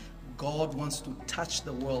vision. God wants to touch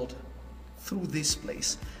the world through this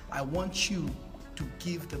place. I want you to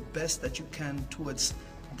give the best that you can towards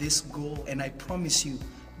this goal, and I promise you,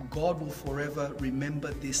 God will forever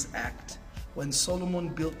remember this act. When Solomon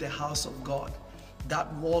built the house of God,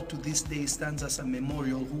 that wall to this day stands as a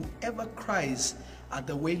memorial. Whoever cries at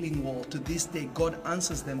the Wailing Wall, to this day, God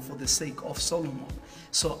answers them for the sake of Solomon.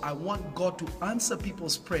 So I want God to answer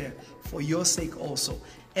people's prayer for your sake also.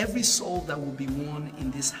 Every soul that will be won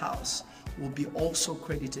in this house will be also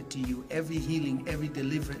credited to you. Every healing, every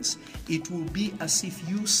deliverance, it will be as if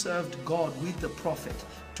you served God with the prophet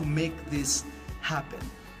to make this happen.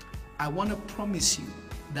 I want to promise you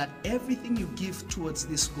that everything you give towards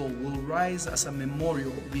this goal will rise as a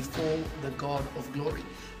memorial before the God of glory.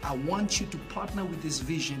 I want you to partner with this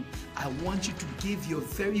vision. I want you to give your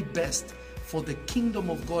very best for the kingdom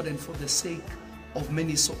of God and for the sake of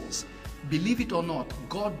many souls. Believe it or not,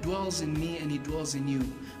 God dwells in me and He dwells in you.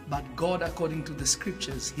 But God, according to the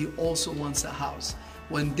scriptures, He also wants a house.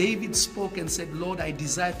 When David spoke and said, Lord, I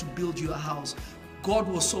desire to build you a house, God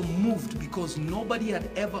was so moved because nobody had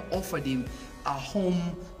ever offered him a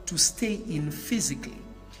home to stay in physically.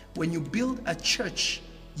 When you build a church,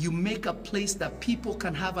 you make a place that people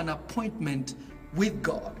can have an appointment with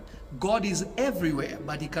God. God is everywhere,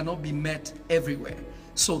 but He cannot be met everywhere.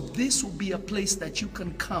 So this will be a place that you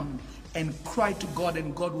can come and cry to God,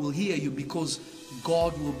 and God will hear you, because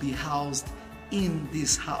God will be housed in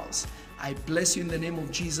this house. I bless you in the name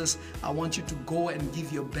of Jesus. I want you to go and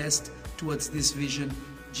give your best towards this vision.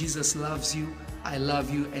 Jesus loves you. I love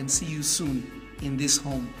you, and see you soon in this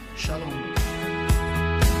home. Shalom.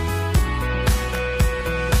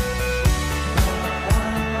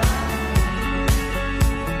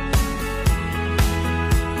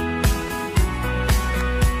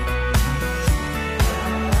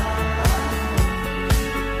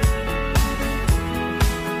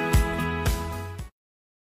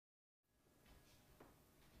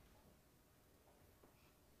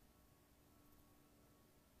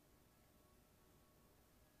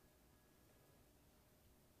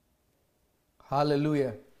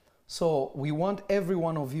 Hallelujah. So we want every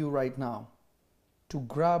one of you right now to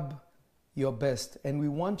grab your best, and we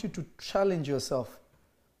want you to challenge yourself.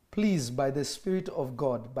 Please, by the Spirit of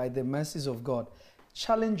God, by the mercies of God,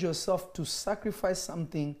 challenge yourself to sacrifice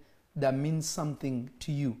something that means something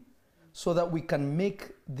to you, so that we can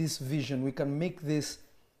make this vision, we can make this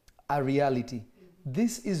a reality.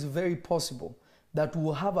 This is very possible, that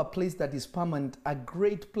we'll have a place that is permanent, a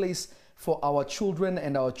great place for our children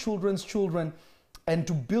and our children's children, and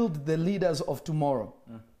to build the leaders of tomorrow.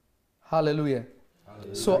 Hallelujah.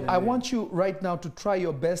 Hallelujah. So I want you right now to try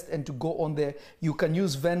your best and to go on there. You can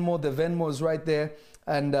use Venmo. The Venmo is right there.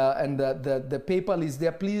 And the PayPal is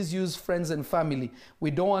there. Please use friends and family.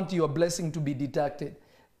 We don't want your blessing to be deducted.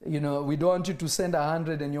 You know, we don't want you to send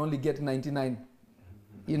 100 and you only get 99.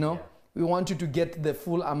 You know, we want you to get the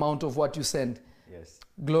full amount of what you send. Yes.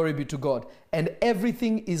 Glory be to God. And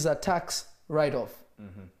everything is a tax write-off.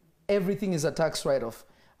 Everything is a tax write-off.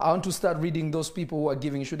 I want to start reading those people who are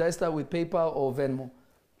giving. Should I start with PayPal or Venmo?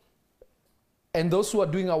 And those who are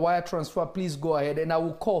doing a wire transfer, please go ahead. And I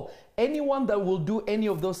will call anyone that will do any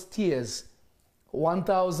of those tiers.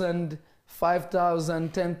 1,000,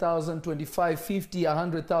 5,000, 10,000, 25, 50,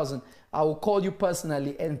 100,000. I will call you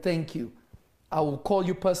personally and thank you. I will call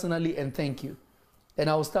you personally and thank you. And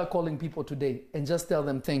I will start calling people today and just tell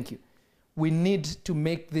them thank you. We need to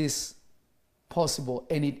make this possible,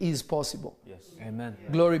 and it is possible. Yes. Amen.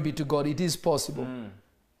 Glory be to God. It is possible.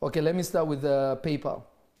 Okay, let me start with PayPal.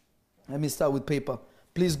 Let me start with PayPal.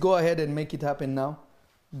 Please go ahead and make it happen now.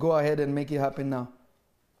 Go ahead and make it happen now.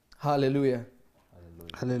 Hallelujah.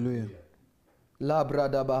 Hallelujah. La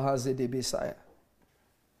brada bahaze de Besaya.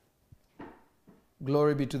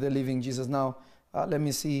 Glory be to the living Jesus. Now, let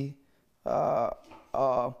me see.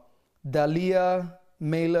 Dalia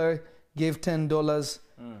Mailer gave $10.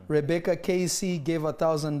 Rebecca Casey gave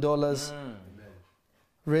 $1,000.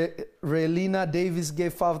 Relina Davis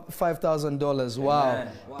gave $5,000. Wow.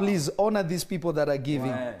 Please honor these people that are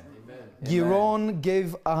giving. Giron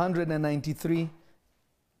gave 193.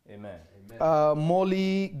 Amen.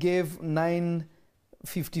 Molly gave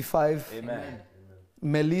 $955. Amen.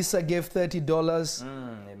 Melissa gave $30.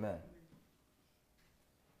 Amen.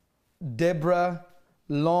 Deborah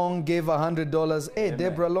Long gave $100. Hey, Amen.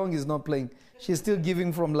 Deborah Long is not playing. She's still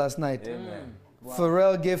giving from last night. Amen.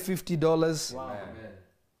 Pharrell gave $50. Wow.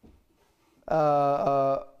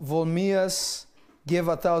 Volmius gave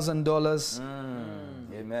 $1,000.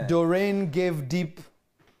 Amen. Doreen gave deep.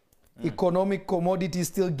 Economic commodity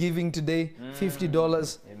still giving today,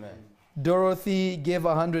 $50. Amen. Dorothy gave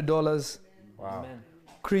 $100. Wow. Amen.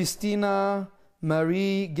 Christina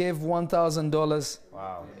Marie gave $1,000.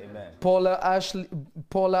 Wow. Amen.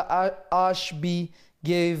 Paula Ashby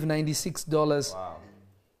gave $96.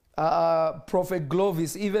 Wow. Prophet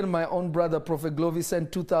Glovis, even my own brother, Prophet Glovis,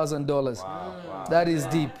 sent $2,000. Wow. That is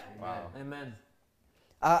deep. Wow. Amen.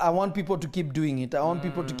 I want people to keep doing it. I want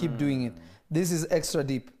people to keep doing it. This is extra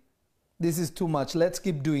deep. This is too much. Let's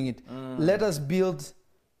keep doing it. Let us build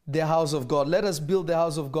the house of God. Let us build the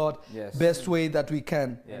house of God Yes. best way that we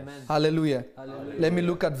can. Yes. Amen. Hallelujah. Hallelujah. Let me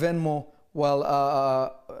look at Venmo while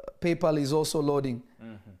PayPal is also loading.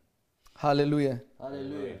 Hallelujah.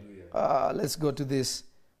 Hallelujah. Let's go to this.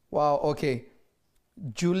 Wow, okay.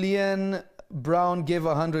 Julian Brown gave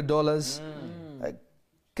 $100.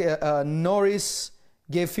 Norris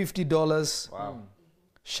gave $50. Wow.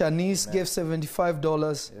 Shanice gave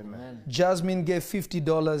 $75. Amen. Jasmine gave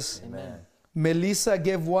 $50. Amen. Melissa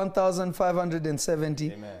gave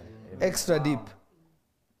 $1,570. Amen. Extra deep.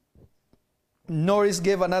 Norris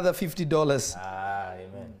gave another $50.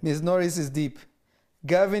 Amen. Miss Norris is deep.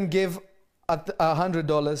 Gavin gave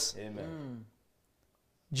 $100. Amen.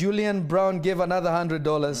 Julian Brown gave another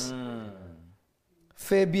 $100.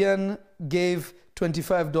 Fabian gave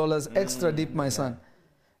 $25. Extra deep, my son.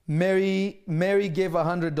 Mary gave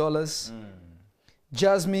 $100.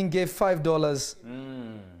 Jasmine gave $5.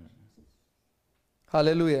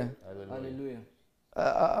 Hallelujah. Hallelujah.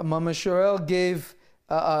 Mama Sherelle gave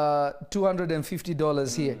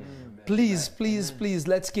 $250 here. Please,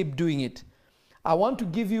 let's keep doing it. I want to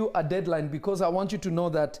give you a deadline because I want you to know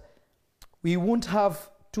that we won't have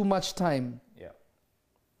too much time. Yeah.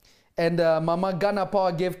 And Mama Ghana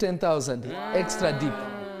Power gave 10,000 extra deep.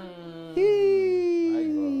 My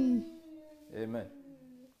God. Amen.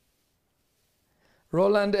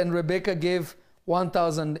 Roland and Rebecca gave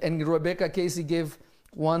 1,000, and Rebecca Casey gave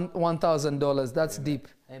 $1,000. That's deep.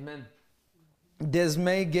 Amen.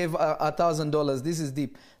 Desmay gave $1,000. This is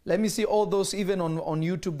deep. Let me see all those even on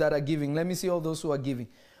YouTube that are giving. Let me see all those who are giving.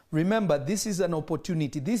 Remember, this is an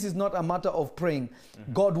opportunity. This is not a matter of praying.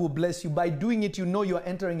 God will bless you. By doing it, you know you're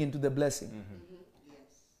entering into the blessing.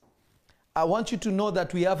 I want you to know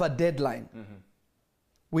that we have a deadline.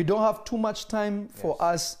 We don't have too much time for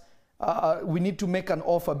us. We need to make an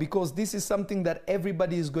offer because this is something that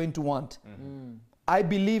everybody is going to want. I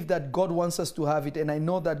believe that God wants us to have it, and I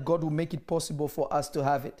know that God will make it possible for us to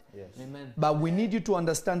have it. Yes. Amen. But we need you to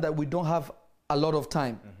understand that we don't have a lot of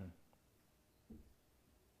time.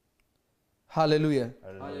 Hallelujah.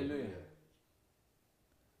 Hallelujah.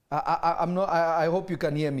 I hope you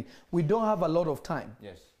can hear me. We don't have a lot of time.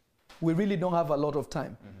 Yes. We really don't have a lot of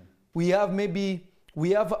time. We have maybe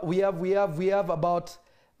we have about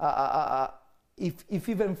if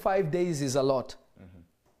even 5 days is a lot.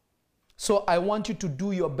 So I want you to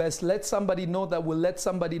do your best. Let somebody know that will let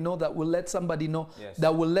somebody know that will let somebody know Yes.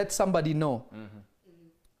 that will let somebody know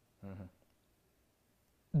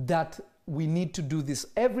that we need to do this.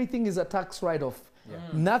 Everything is a tax write-off.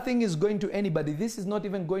 Nothing is going to anybody. This is not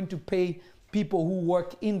even going to pay people who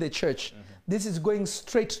work in the church. This is going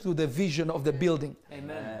straight to the vision of the building.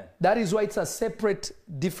 Amen. That is why it's a separate,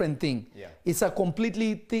 different thing. Yeah. It's a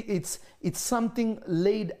completely, it's something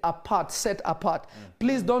laid apart, set apart.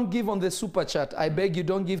 Please don't give on the super chat. I beg you,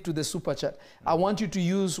 don't give to the super chat. I want you to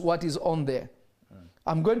use what is on there.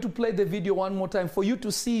 I'm going to play the video one more time for you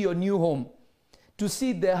to see your new home, to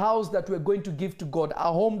see the house that we're going to give to God,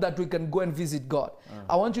 a home that we can go and visit God.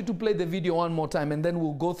 I want you to play the video one more time, and then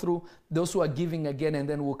we'll go through those who are giving again, and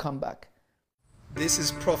then we'll come back. This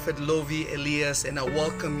is Prophet Lovy Elias, and I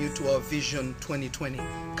welcome you to our Vision 2020.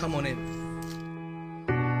 Come on in.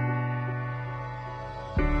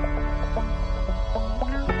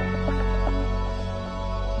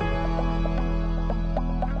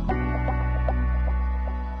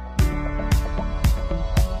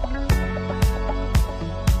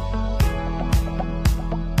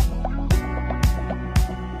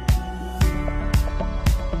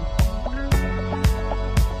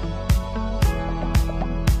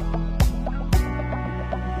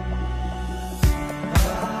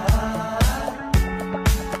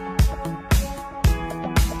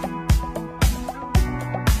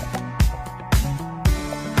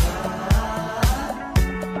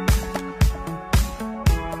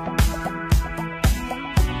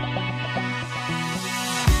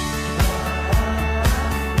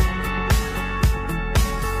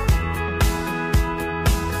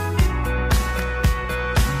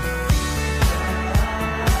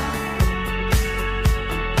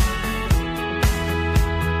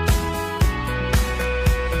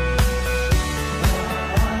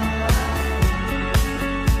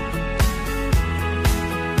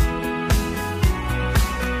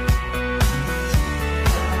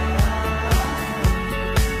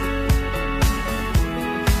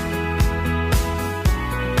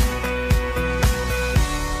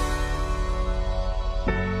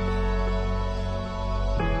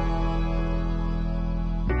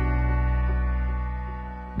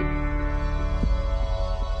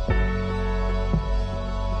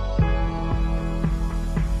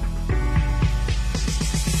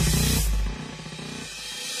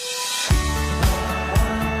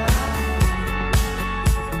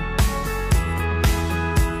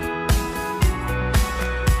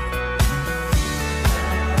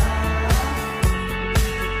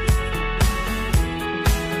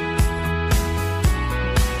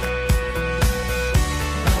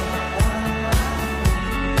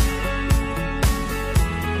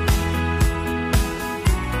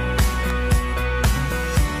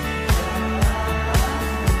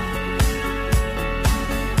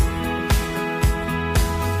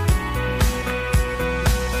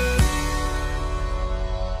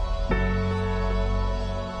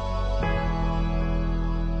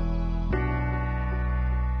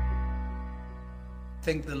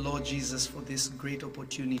 Thank the Lord Jesus for this great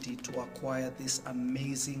opportunity to acquire this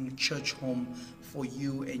amazing church home for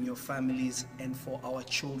you and your families, and for our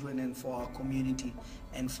children, and for our community,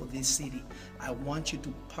 and for this city. I want you to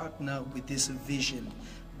partner with this vision.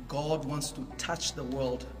 God wants to touch the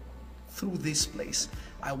world through this place.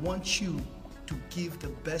 I want you to give the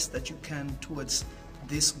best that you can towards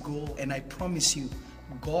this goal, and I promise you,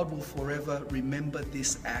 God will forever remember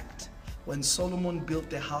this act. When Solomon built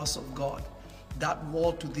the house of God, that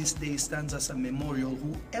wall to this day stands as a memorial.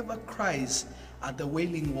 Whoever cries at the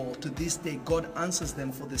Wailing Wall, to this day, God answers them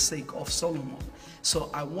for the sake of Solomon. So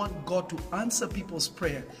I want God to answer people's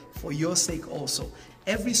prayer for your sake also.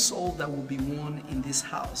 Every soul that will be won in this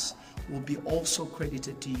house will be also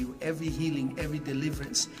credited to you. Every healing, every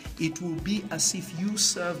deliverance, it will be as if you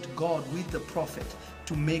served God with the prophet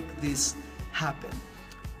to make this happen.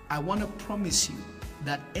 I want to promise you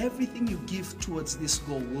that everything you give towards this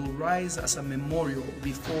goal will rise as a memorial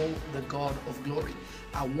before the God of glory.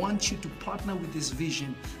 I want you to partner with this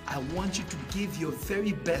vision. I want you to give your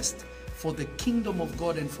very best for the kingdom of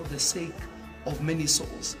God and for the sake of many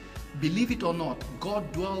souls. Believe it or not,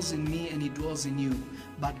 God dwells in me and He dwells in you.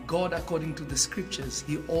 But God, according to the scriptures,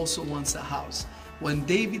 He also wants a house. When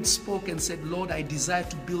David spoke and said, Lord, I desire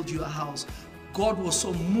to build you a house, God was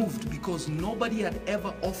so moved because nobody had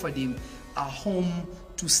ever offered him a home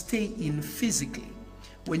to stay in physically.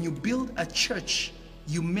 When you build a church,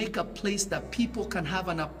 you make a place that people can have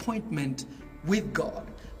an appointment with God.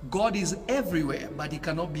 God is everywhere, but He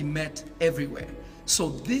cannot be met everywhere. So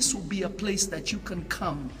this will be a place that you can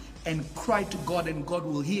come and cry to God, and God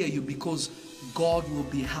will hear you, because God will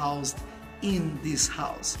be housed in this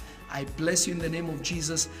house. I bless you in the name of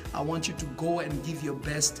Jesus. I want you to go and give your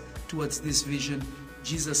best towards this vision.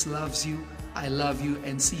 Jesus loves you. I love you,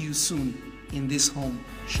 and see you soon in this home.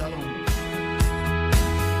 Shalom.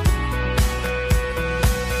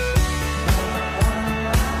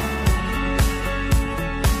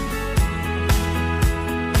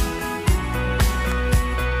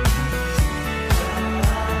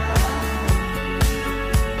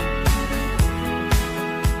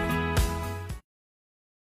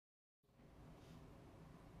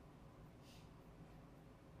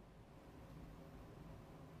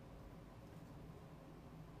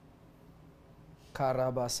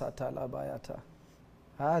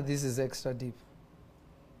 This is extra deep.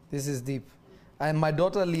 This is deep. And my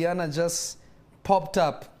daughter Liana just popped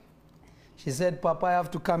up. She said, Papa, I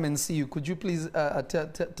have to come and see you. Could you please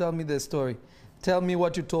tell me the story? Tell me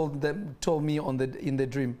what you told me in the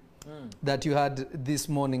dream that you had this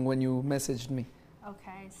morning when you messaged me.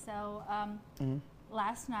 Okay, so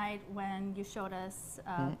last night when you showed us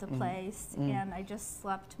the place, and I just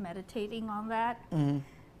slept meditating on that.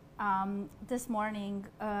 This morning,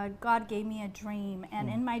 God gave me a dream, and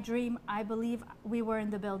in my dream, I believe we were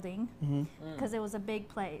in the building because it was a big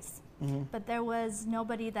place. But there was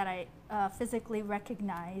nobody that I physically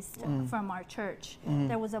recognized from our church.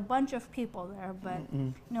 There was a bunch of people there, but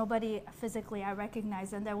nobody physically I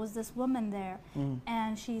recognized. And there was this woman there,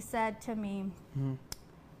 and she said to me,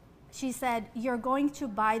 she said, "You're going to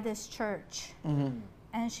buy this church."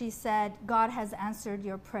 And she said, "God has answered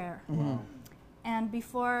your prayer." And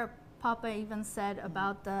before Papa even said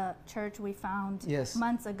about the church we found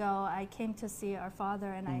months ago, I came to see our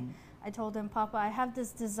father, and I told him, Papa, I have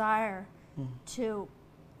this desire to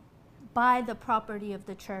buy the property of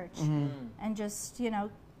the church and just, you know,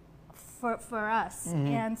 for us.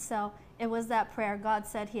 And so it was that prayer. God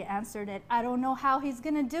said He answered it. I don't know how He's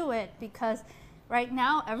going to do it, because right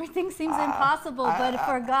now everything seems impossible, but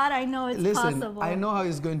for God I know it's possible. I know how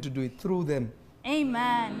He's going to do it, through them.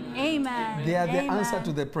 Amen. Amen. They are the answer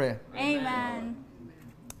to the prayer. Amen.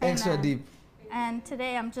 Extra Amen. deep. And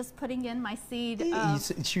today I'm just putting in my seed.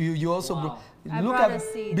 You also look brought a at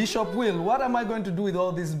seed. Bishop Will. What am I going to do with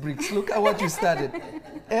all these bricks? Look at what you started.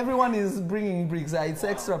 Everyone is bringing bricks. It's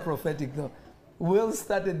extra prophetic though. Will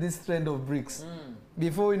started this trend of bricks.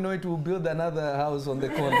 Before we know it, we'll build another house on the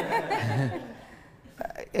corner.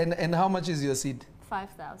 And how much is your seed?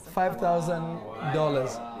 $5,000.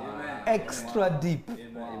 $5,000. Extra deep.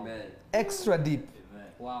 Amen. Extra deep.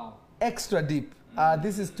 Wow. Extra deep.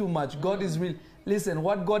 This is too much. God is real. Listen,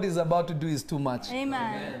 what God is about to do is too much.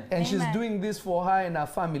 Amen. And Amen. she's doing this for her and her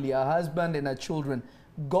family, her husband and her children.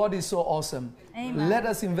 God is so awesome. Amen. Let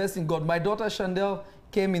us invest in God. My daughter Chandel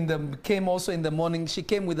came also in the morning. She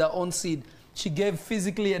came with her own seed. She gave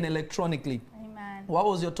physically and electronically. Amen. What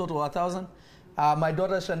was your total? 1,000? My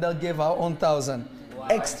daughter Chandel gave her own 1,000. Wow.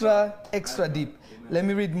 Extra deep. Let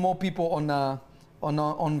me read more people on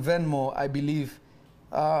Venmo, I believe.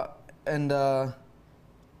 I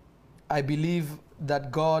believe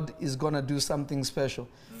that God is going to do something special.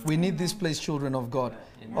 We need this place, children of God.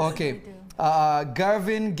 Yes, Okay. we do.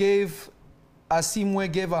 Garvin gave,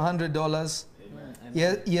 Asimwe gave $100.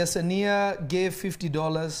 Yesenia gave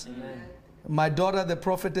 $50. My daughter, the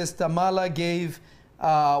prophetess Tamala, gave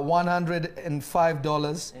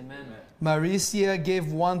 $105. Amen. Maricia gave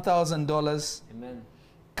 $1,000. Amen.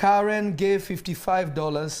 Karen gave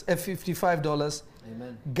 $55.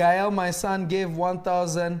 Amen. Gael, my son, gave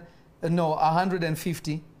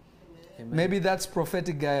 150. Amen. Maybe that's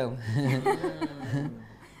prophetic Gael.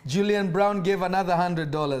 Julian Brown gave another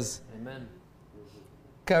 $100. Amen.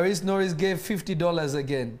 Caris Norris gave $50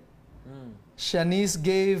 again. Shanice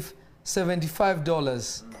gave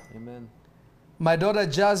 $75. Amen. My daughter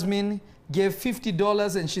Jasmine gave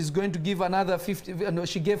 $50 and she's going to give another $50. No,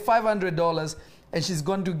 she gave $500 and she's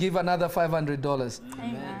going to give another $500.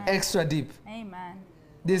 Amen. Extra deep. Amen.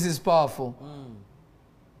 This is powerful.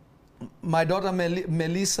 My daughter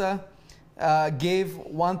Melissa gave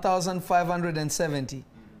 1,570.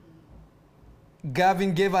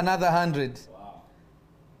 Gavin gave another 100.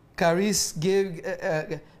 Caris gave,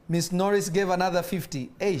 Miss Norris gave another 50.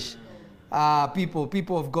 Eish.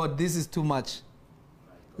 People of God, this is too much.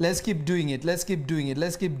 Let's keep doing it. Let's keep doing it.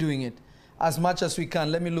 Let's keep doing it as much as we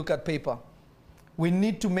can. Let me look at paper. We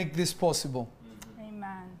need to make this possible.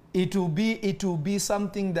 Amen. It will be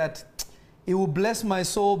something that it will bless my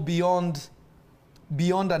soul beyond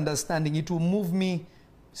understanding. It will move me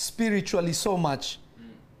spiritually so much.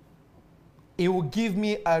 It will give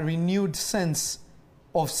me a renewed sense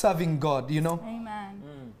of serving God, you know.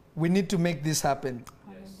 Amen. We need to make this happen.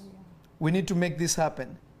 Hallelujah. We need to make this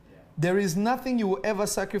happen. There is nothing you will ever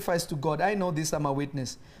sacrifice to God. I know this, I'm a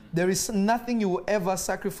witness. There is nothing you will ever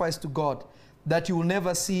sacrifice to God that you will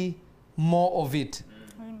never see more of it.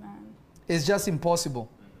 Amen. It's just impossible.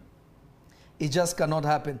 It just cannot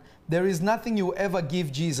happen. There is nothing you will ever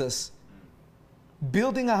give Jesus.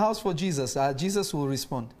 Building a house for Jesus, Jesus will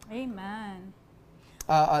respond. Amen.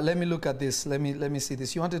 Let me look at this. Let me see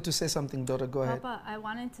this. You wanted to say something, daughter? Go ahead. Papa, I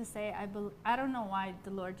wanted to say, I don't know why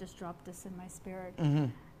the Lord just dropped this in my spirit.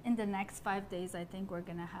 In the next 5 days, I think we're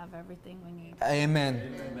going to have everything we need. Amen.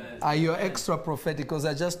 You're extra prophetic because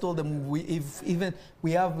I just told them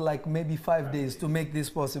we have like maybe 5 days to make this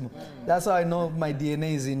possible. That's how I know my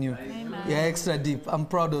DNA is in you. Amen. You're extra deep. I'm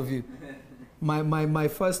proud of you. My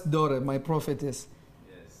first daughter, my prophetess.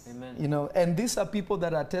 Amen. You know, and these are people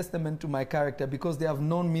that are testament to my character because they have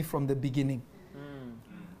known me from the beginning.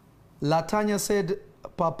 Latanya said,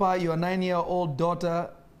 Papa, your 9-year-old daughter,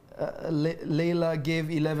 Layla, gave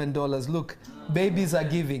 $11. Look, babies are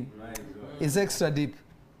giving. It's extra deep.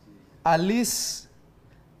 Alice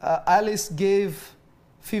gave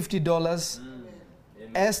 $50.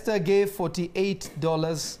 Esther gave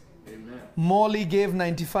 $48. Molly gave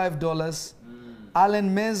 $95.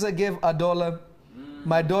 Alan Meza gave $1.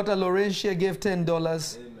 My daughter Laurentia gave $10.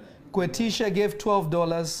 Quetisha gave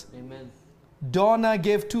 $12. Amen. Donna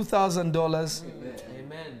gave $2,000.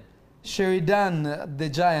 Amen. Sheridan, the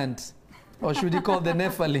giant, or should we call the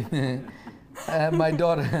Nephilim, my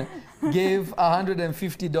daughter, gave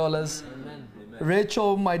 $150. Amen.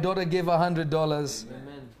 Rachel, my daughter, gave $100.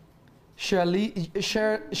 Amen. Cheryl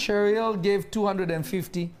gave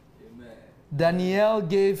 $250. Danielle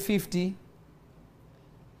gave $50.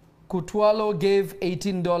 Kutwalo gave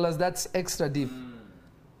 $18. That's extra deep.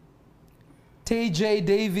 TJ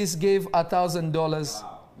Davis gave $1,000.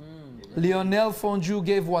 Lionel Fonju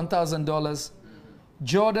gave $1,000.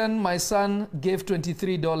 Jordan, my son, gave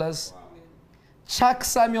 $23. Chuck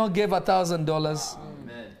Samuel gave $1,000.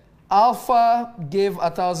 Alpha gave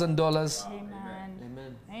 $1,000. Amen.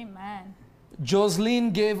 Amen. Amen.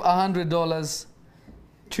 Jocelyn gave $100.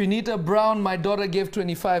 Trinita Brown, my daughter, gave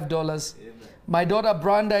 $25. My daughter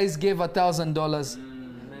Brandeis gave $1,000.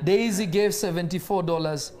 Daisy gave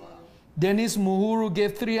 $74. Dennis Muhuru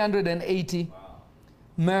gave $380.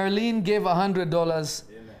 Merlin gave $100.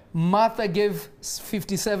 Martha gave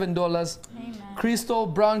 $57. Amen. Crystal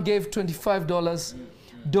Brown gave $25.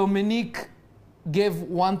 Dominique gave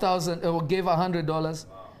 $100.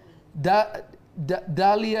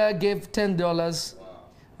 Dahlia gave $10.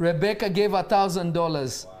 Rebecca gave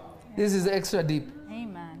 $1,000. This is extra deep.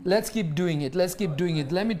 Amen. Let's keep doing it. Let's keep doing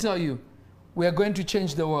it. Let me tell you, we are going to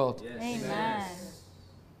change the world. Amen.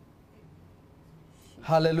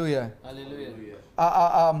 Hallelujah. Hallelujah.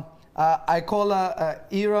 I call her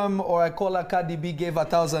Iram, or I call her Cardi B gave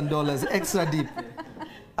 $1,000 extra deep.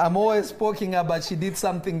 I'm always poking her, but she did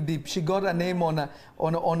something deep. She got a name on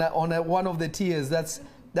one of the tiers. That's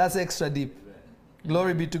extra deep.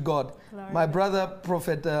 Glory be to God. Glory. My brother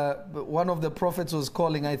prophet, one of the prophets was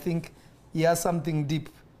calling. I think he has something deep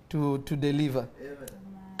to deliver.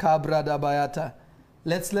 Kabra dabayata.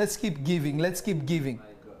 Let's keep giving. Let's keep giving.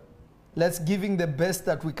 Let's giving the best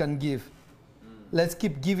that we can give. Let's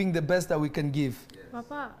keep giving the best that we can give.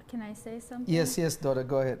 Papa, can I say something? Yes, yes, daughter,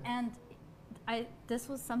 go ahead. And this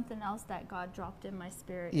was something else that God dropped in my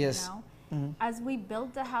spirit. Yes. You know? As we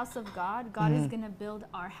build the house of God, God is going to build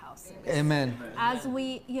our houses. Amen. As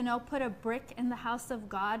we, put a brick in the house of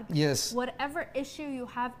God, Yes. whatever issue you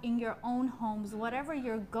have in your own homes, whatever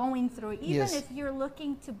you're going through, even Yes. if you're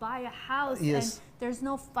looking to buy a house Yes. and there's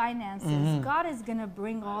no finances, God is going to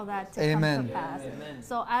bring all that to Amen. come to pass.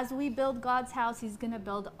 So as we build God's house, He's going to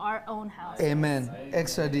build our own house. Amen.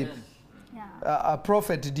 Extra deep. Yeah.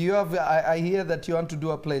 Prophet, do you have, I hear that you want to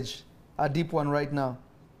do a pledge, a deep one right now.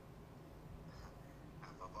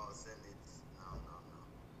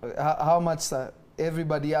 How much, sir?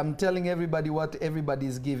 Everybody, I'm telling everybody what everybody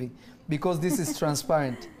is giving because this is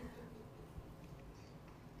transparent.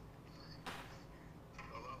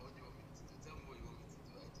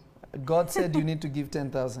 God said you need to give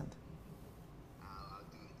 10,000.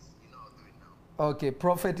 Okay,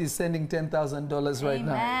 Prophet is sending $10,000 right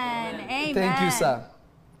now. Amen. Thank you, sir.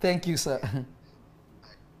 Thank you, sir.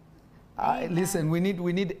 Listen, we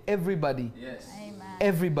need everybody. Yes. Amen.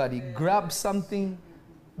 Everybody, grab something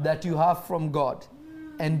that you have from God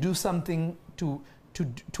and do something to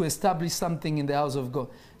establish something in the house of God.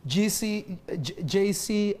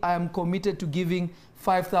 JC, I am committed to giving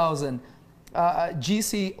 5,000.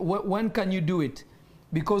 GC, when can you do it?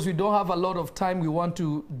 Because we don't have a lot of time, we want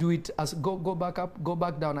to do it as go back up, go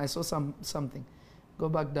back down. I saw something. Go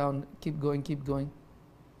back down. Keep going. Keep going.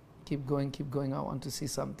 I want to see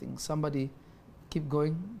something. Somebody, keep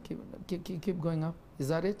going. Keep going up. Is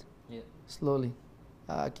that it? Yeah. Slowly.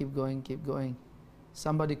 Keep going.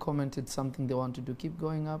 Somebody commented something they want to do. Keep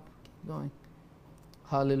going up. Keep going.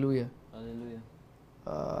 Hallelujah. Hallelujah.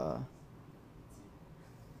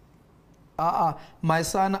 My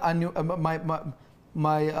son,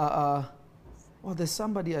 there's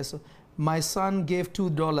somebody I saw. My son gave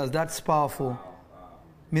 $2. That's powerful.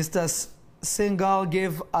 Mr. Sengal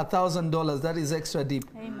gave $1,000. That is extra deep.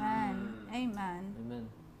 Amen.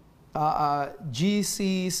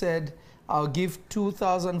 GC said, I'll give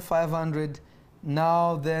 2,500.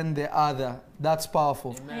 Now then the other. That's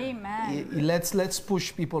powerful. Amen. Let's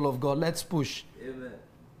push, people of God. Let's push. Amen.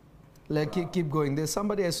 Keep going. There's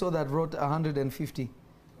somebody I saw that wrote 150.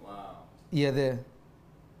 Wow. Yeah, there.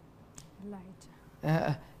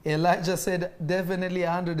 Elijah said definitely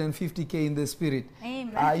 150K in the spirit.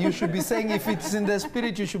 Amen. You should be saying if it's in the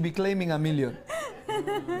spirit, you should be claiming $1 million.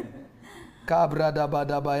 Kabra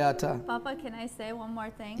dabadabayata. Papa, can I say one more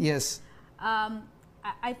thing? Yes.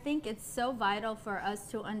 I think it's so vital for us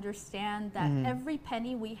to understand that every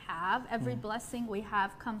penny we have, every blessing we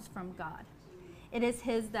have comes from God. It is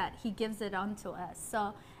His that He gives it unto us.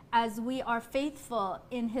 So as we are faithful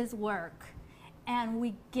in His work and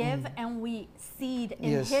we give and we seed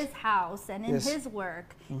in Yes. His house and in Yes. His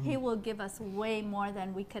work, He will give us way more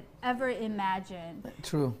than we could ever imagine.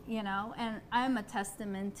 True. And I'm a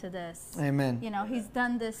testament to this. Amen. He's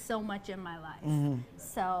done this so much in my life.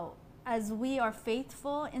 So as we are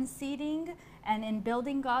faithful in seeding and in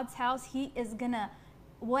building God's house, He is going to,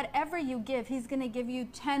 whatever you give, He's going to give you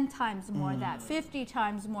 10 times more that, 50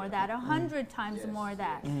 times more that, 100 times more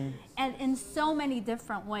that. And in so many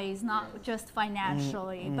different ways, not just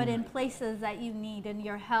financially, but in places that you need, in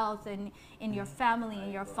your health and in your family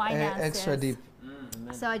and your finances. Extra deep.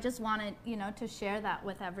 So I just wanted, to share that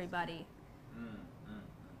with everybody.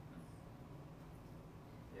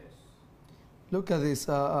 Yes. Look at this.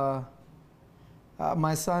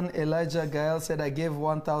 My son Elijah Gael said, I gave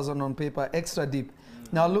 1,000 on paper, extra deep.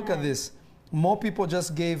 Now look at this. More people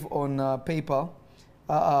just gave on PayPal.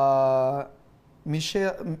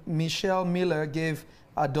 Michelle Miller gave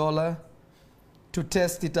 $1 to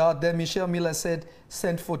test it out. Then Michelle Miller sent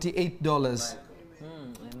 $48.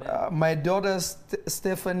 My daughter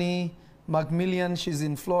Stephanie Macmillan, she's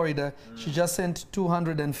in Florida. She just sent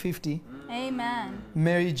 250. Amen.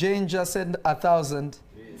 Mary Jane just sent 1,000.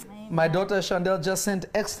 Amen. My daughter Chandel just sent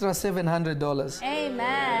extra $700.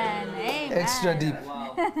 Amen. Amen. Extra deep.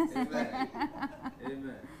 Wow. Amen.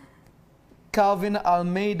 Amen. Calvin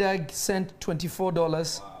Almeida sent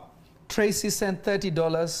 $24. Wow. Tracy sent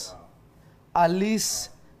 $30. Alice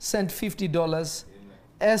sent $50.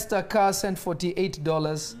 Esther Carr sent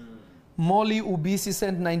 $48. Molly Ubisi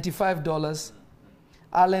sent $95.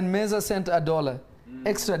 Alan Meza sent $1.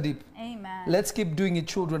 Extra deep. Amen. Let's keep doing it,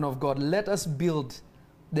 children of God. Let us build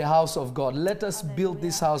the house of God. Let us build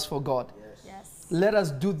this house for God. Yes. Let us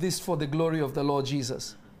do this for the glory of the Lord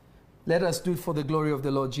Jesus. Let us do it for the glory of the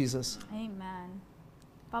Lord Jesus. Amen.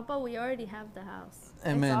 Papa, we already have the house.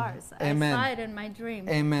 Amen. It's ours. Amen. I saw it in my dream.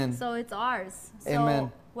 Amen. So it's ours. So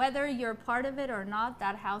Amen. whether you're part of it or not,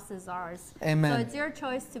 that house is ours. Amen. So it's your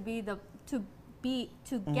choice to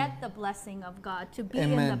get the blessing of God, to be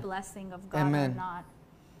in Amen. the blessing of God Amen. or not.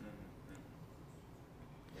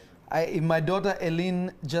 My daughter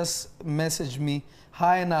Eileen just messaged me. Her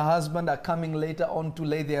and her husband are coming later on to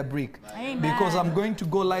lay their brick. Amen. Because I'm going to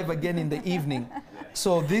go live again in the evening.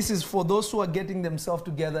 So this is for those who are getting themselves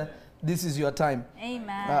together. This is your time.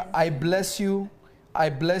 Amen. I bless you. I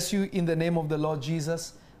bless you in the name of the Lord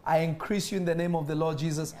Jesus. I increase you in the name of the Lord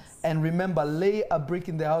Jesus. Yes. And remember, lay a brick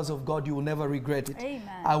in the house of God. You will never regret it. Amen.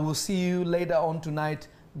 I will see you later on tonight.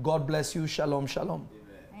 God bless you. Shalom, shalom.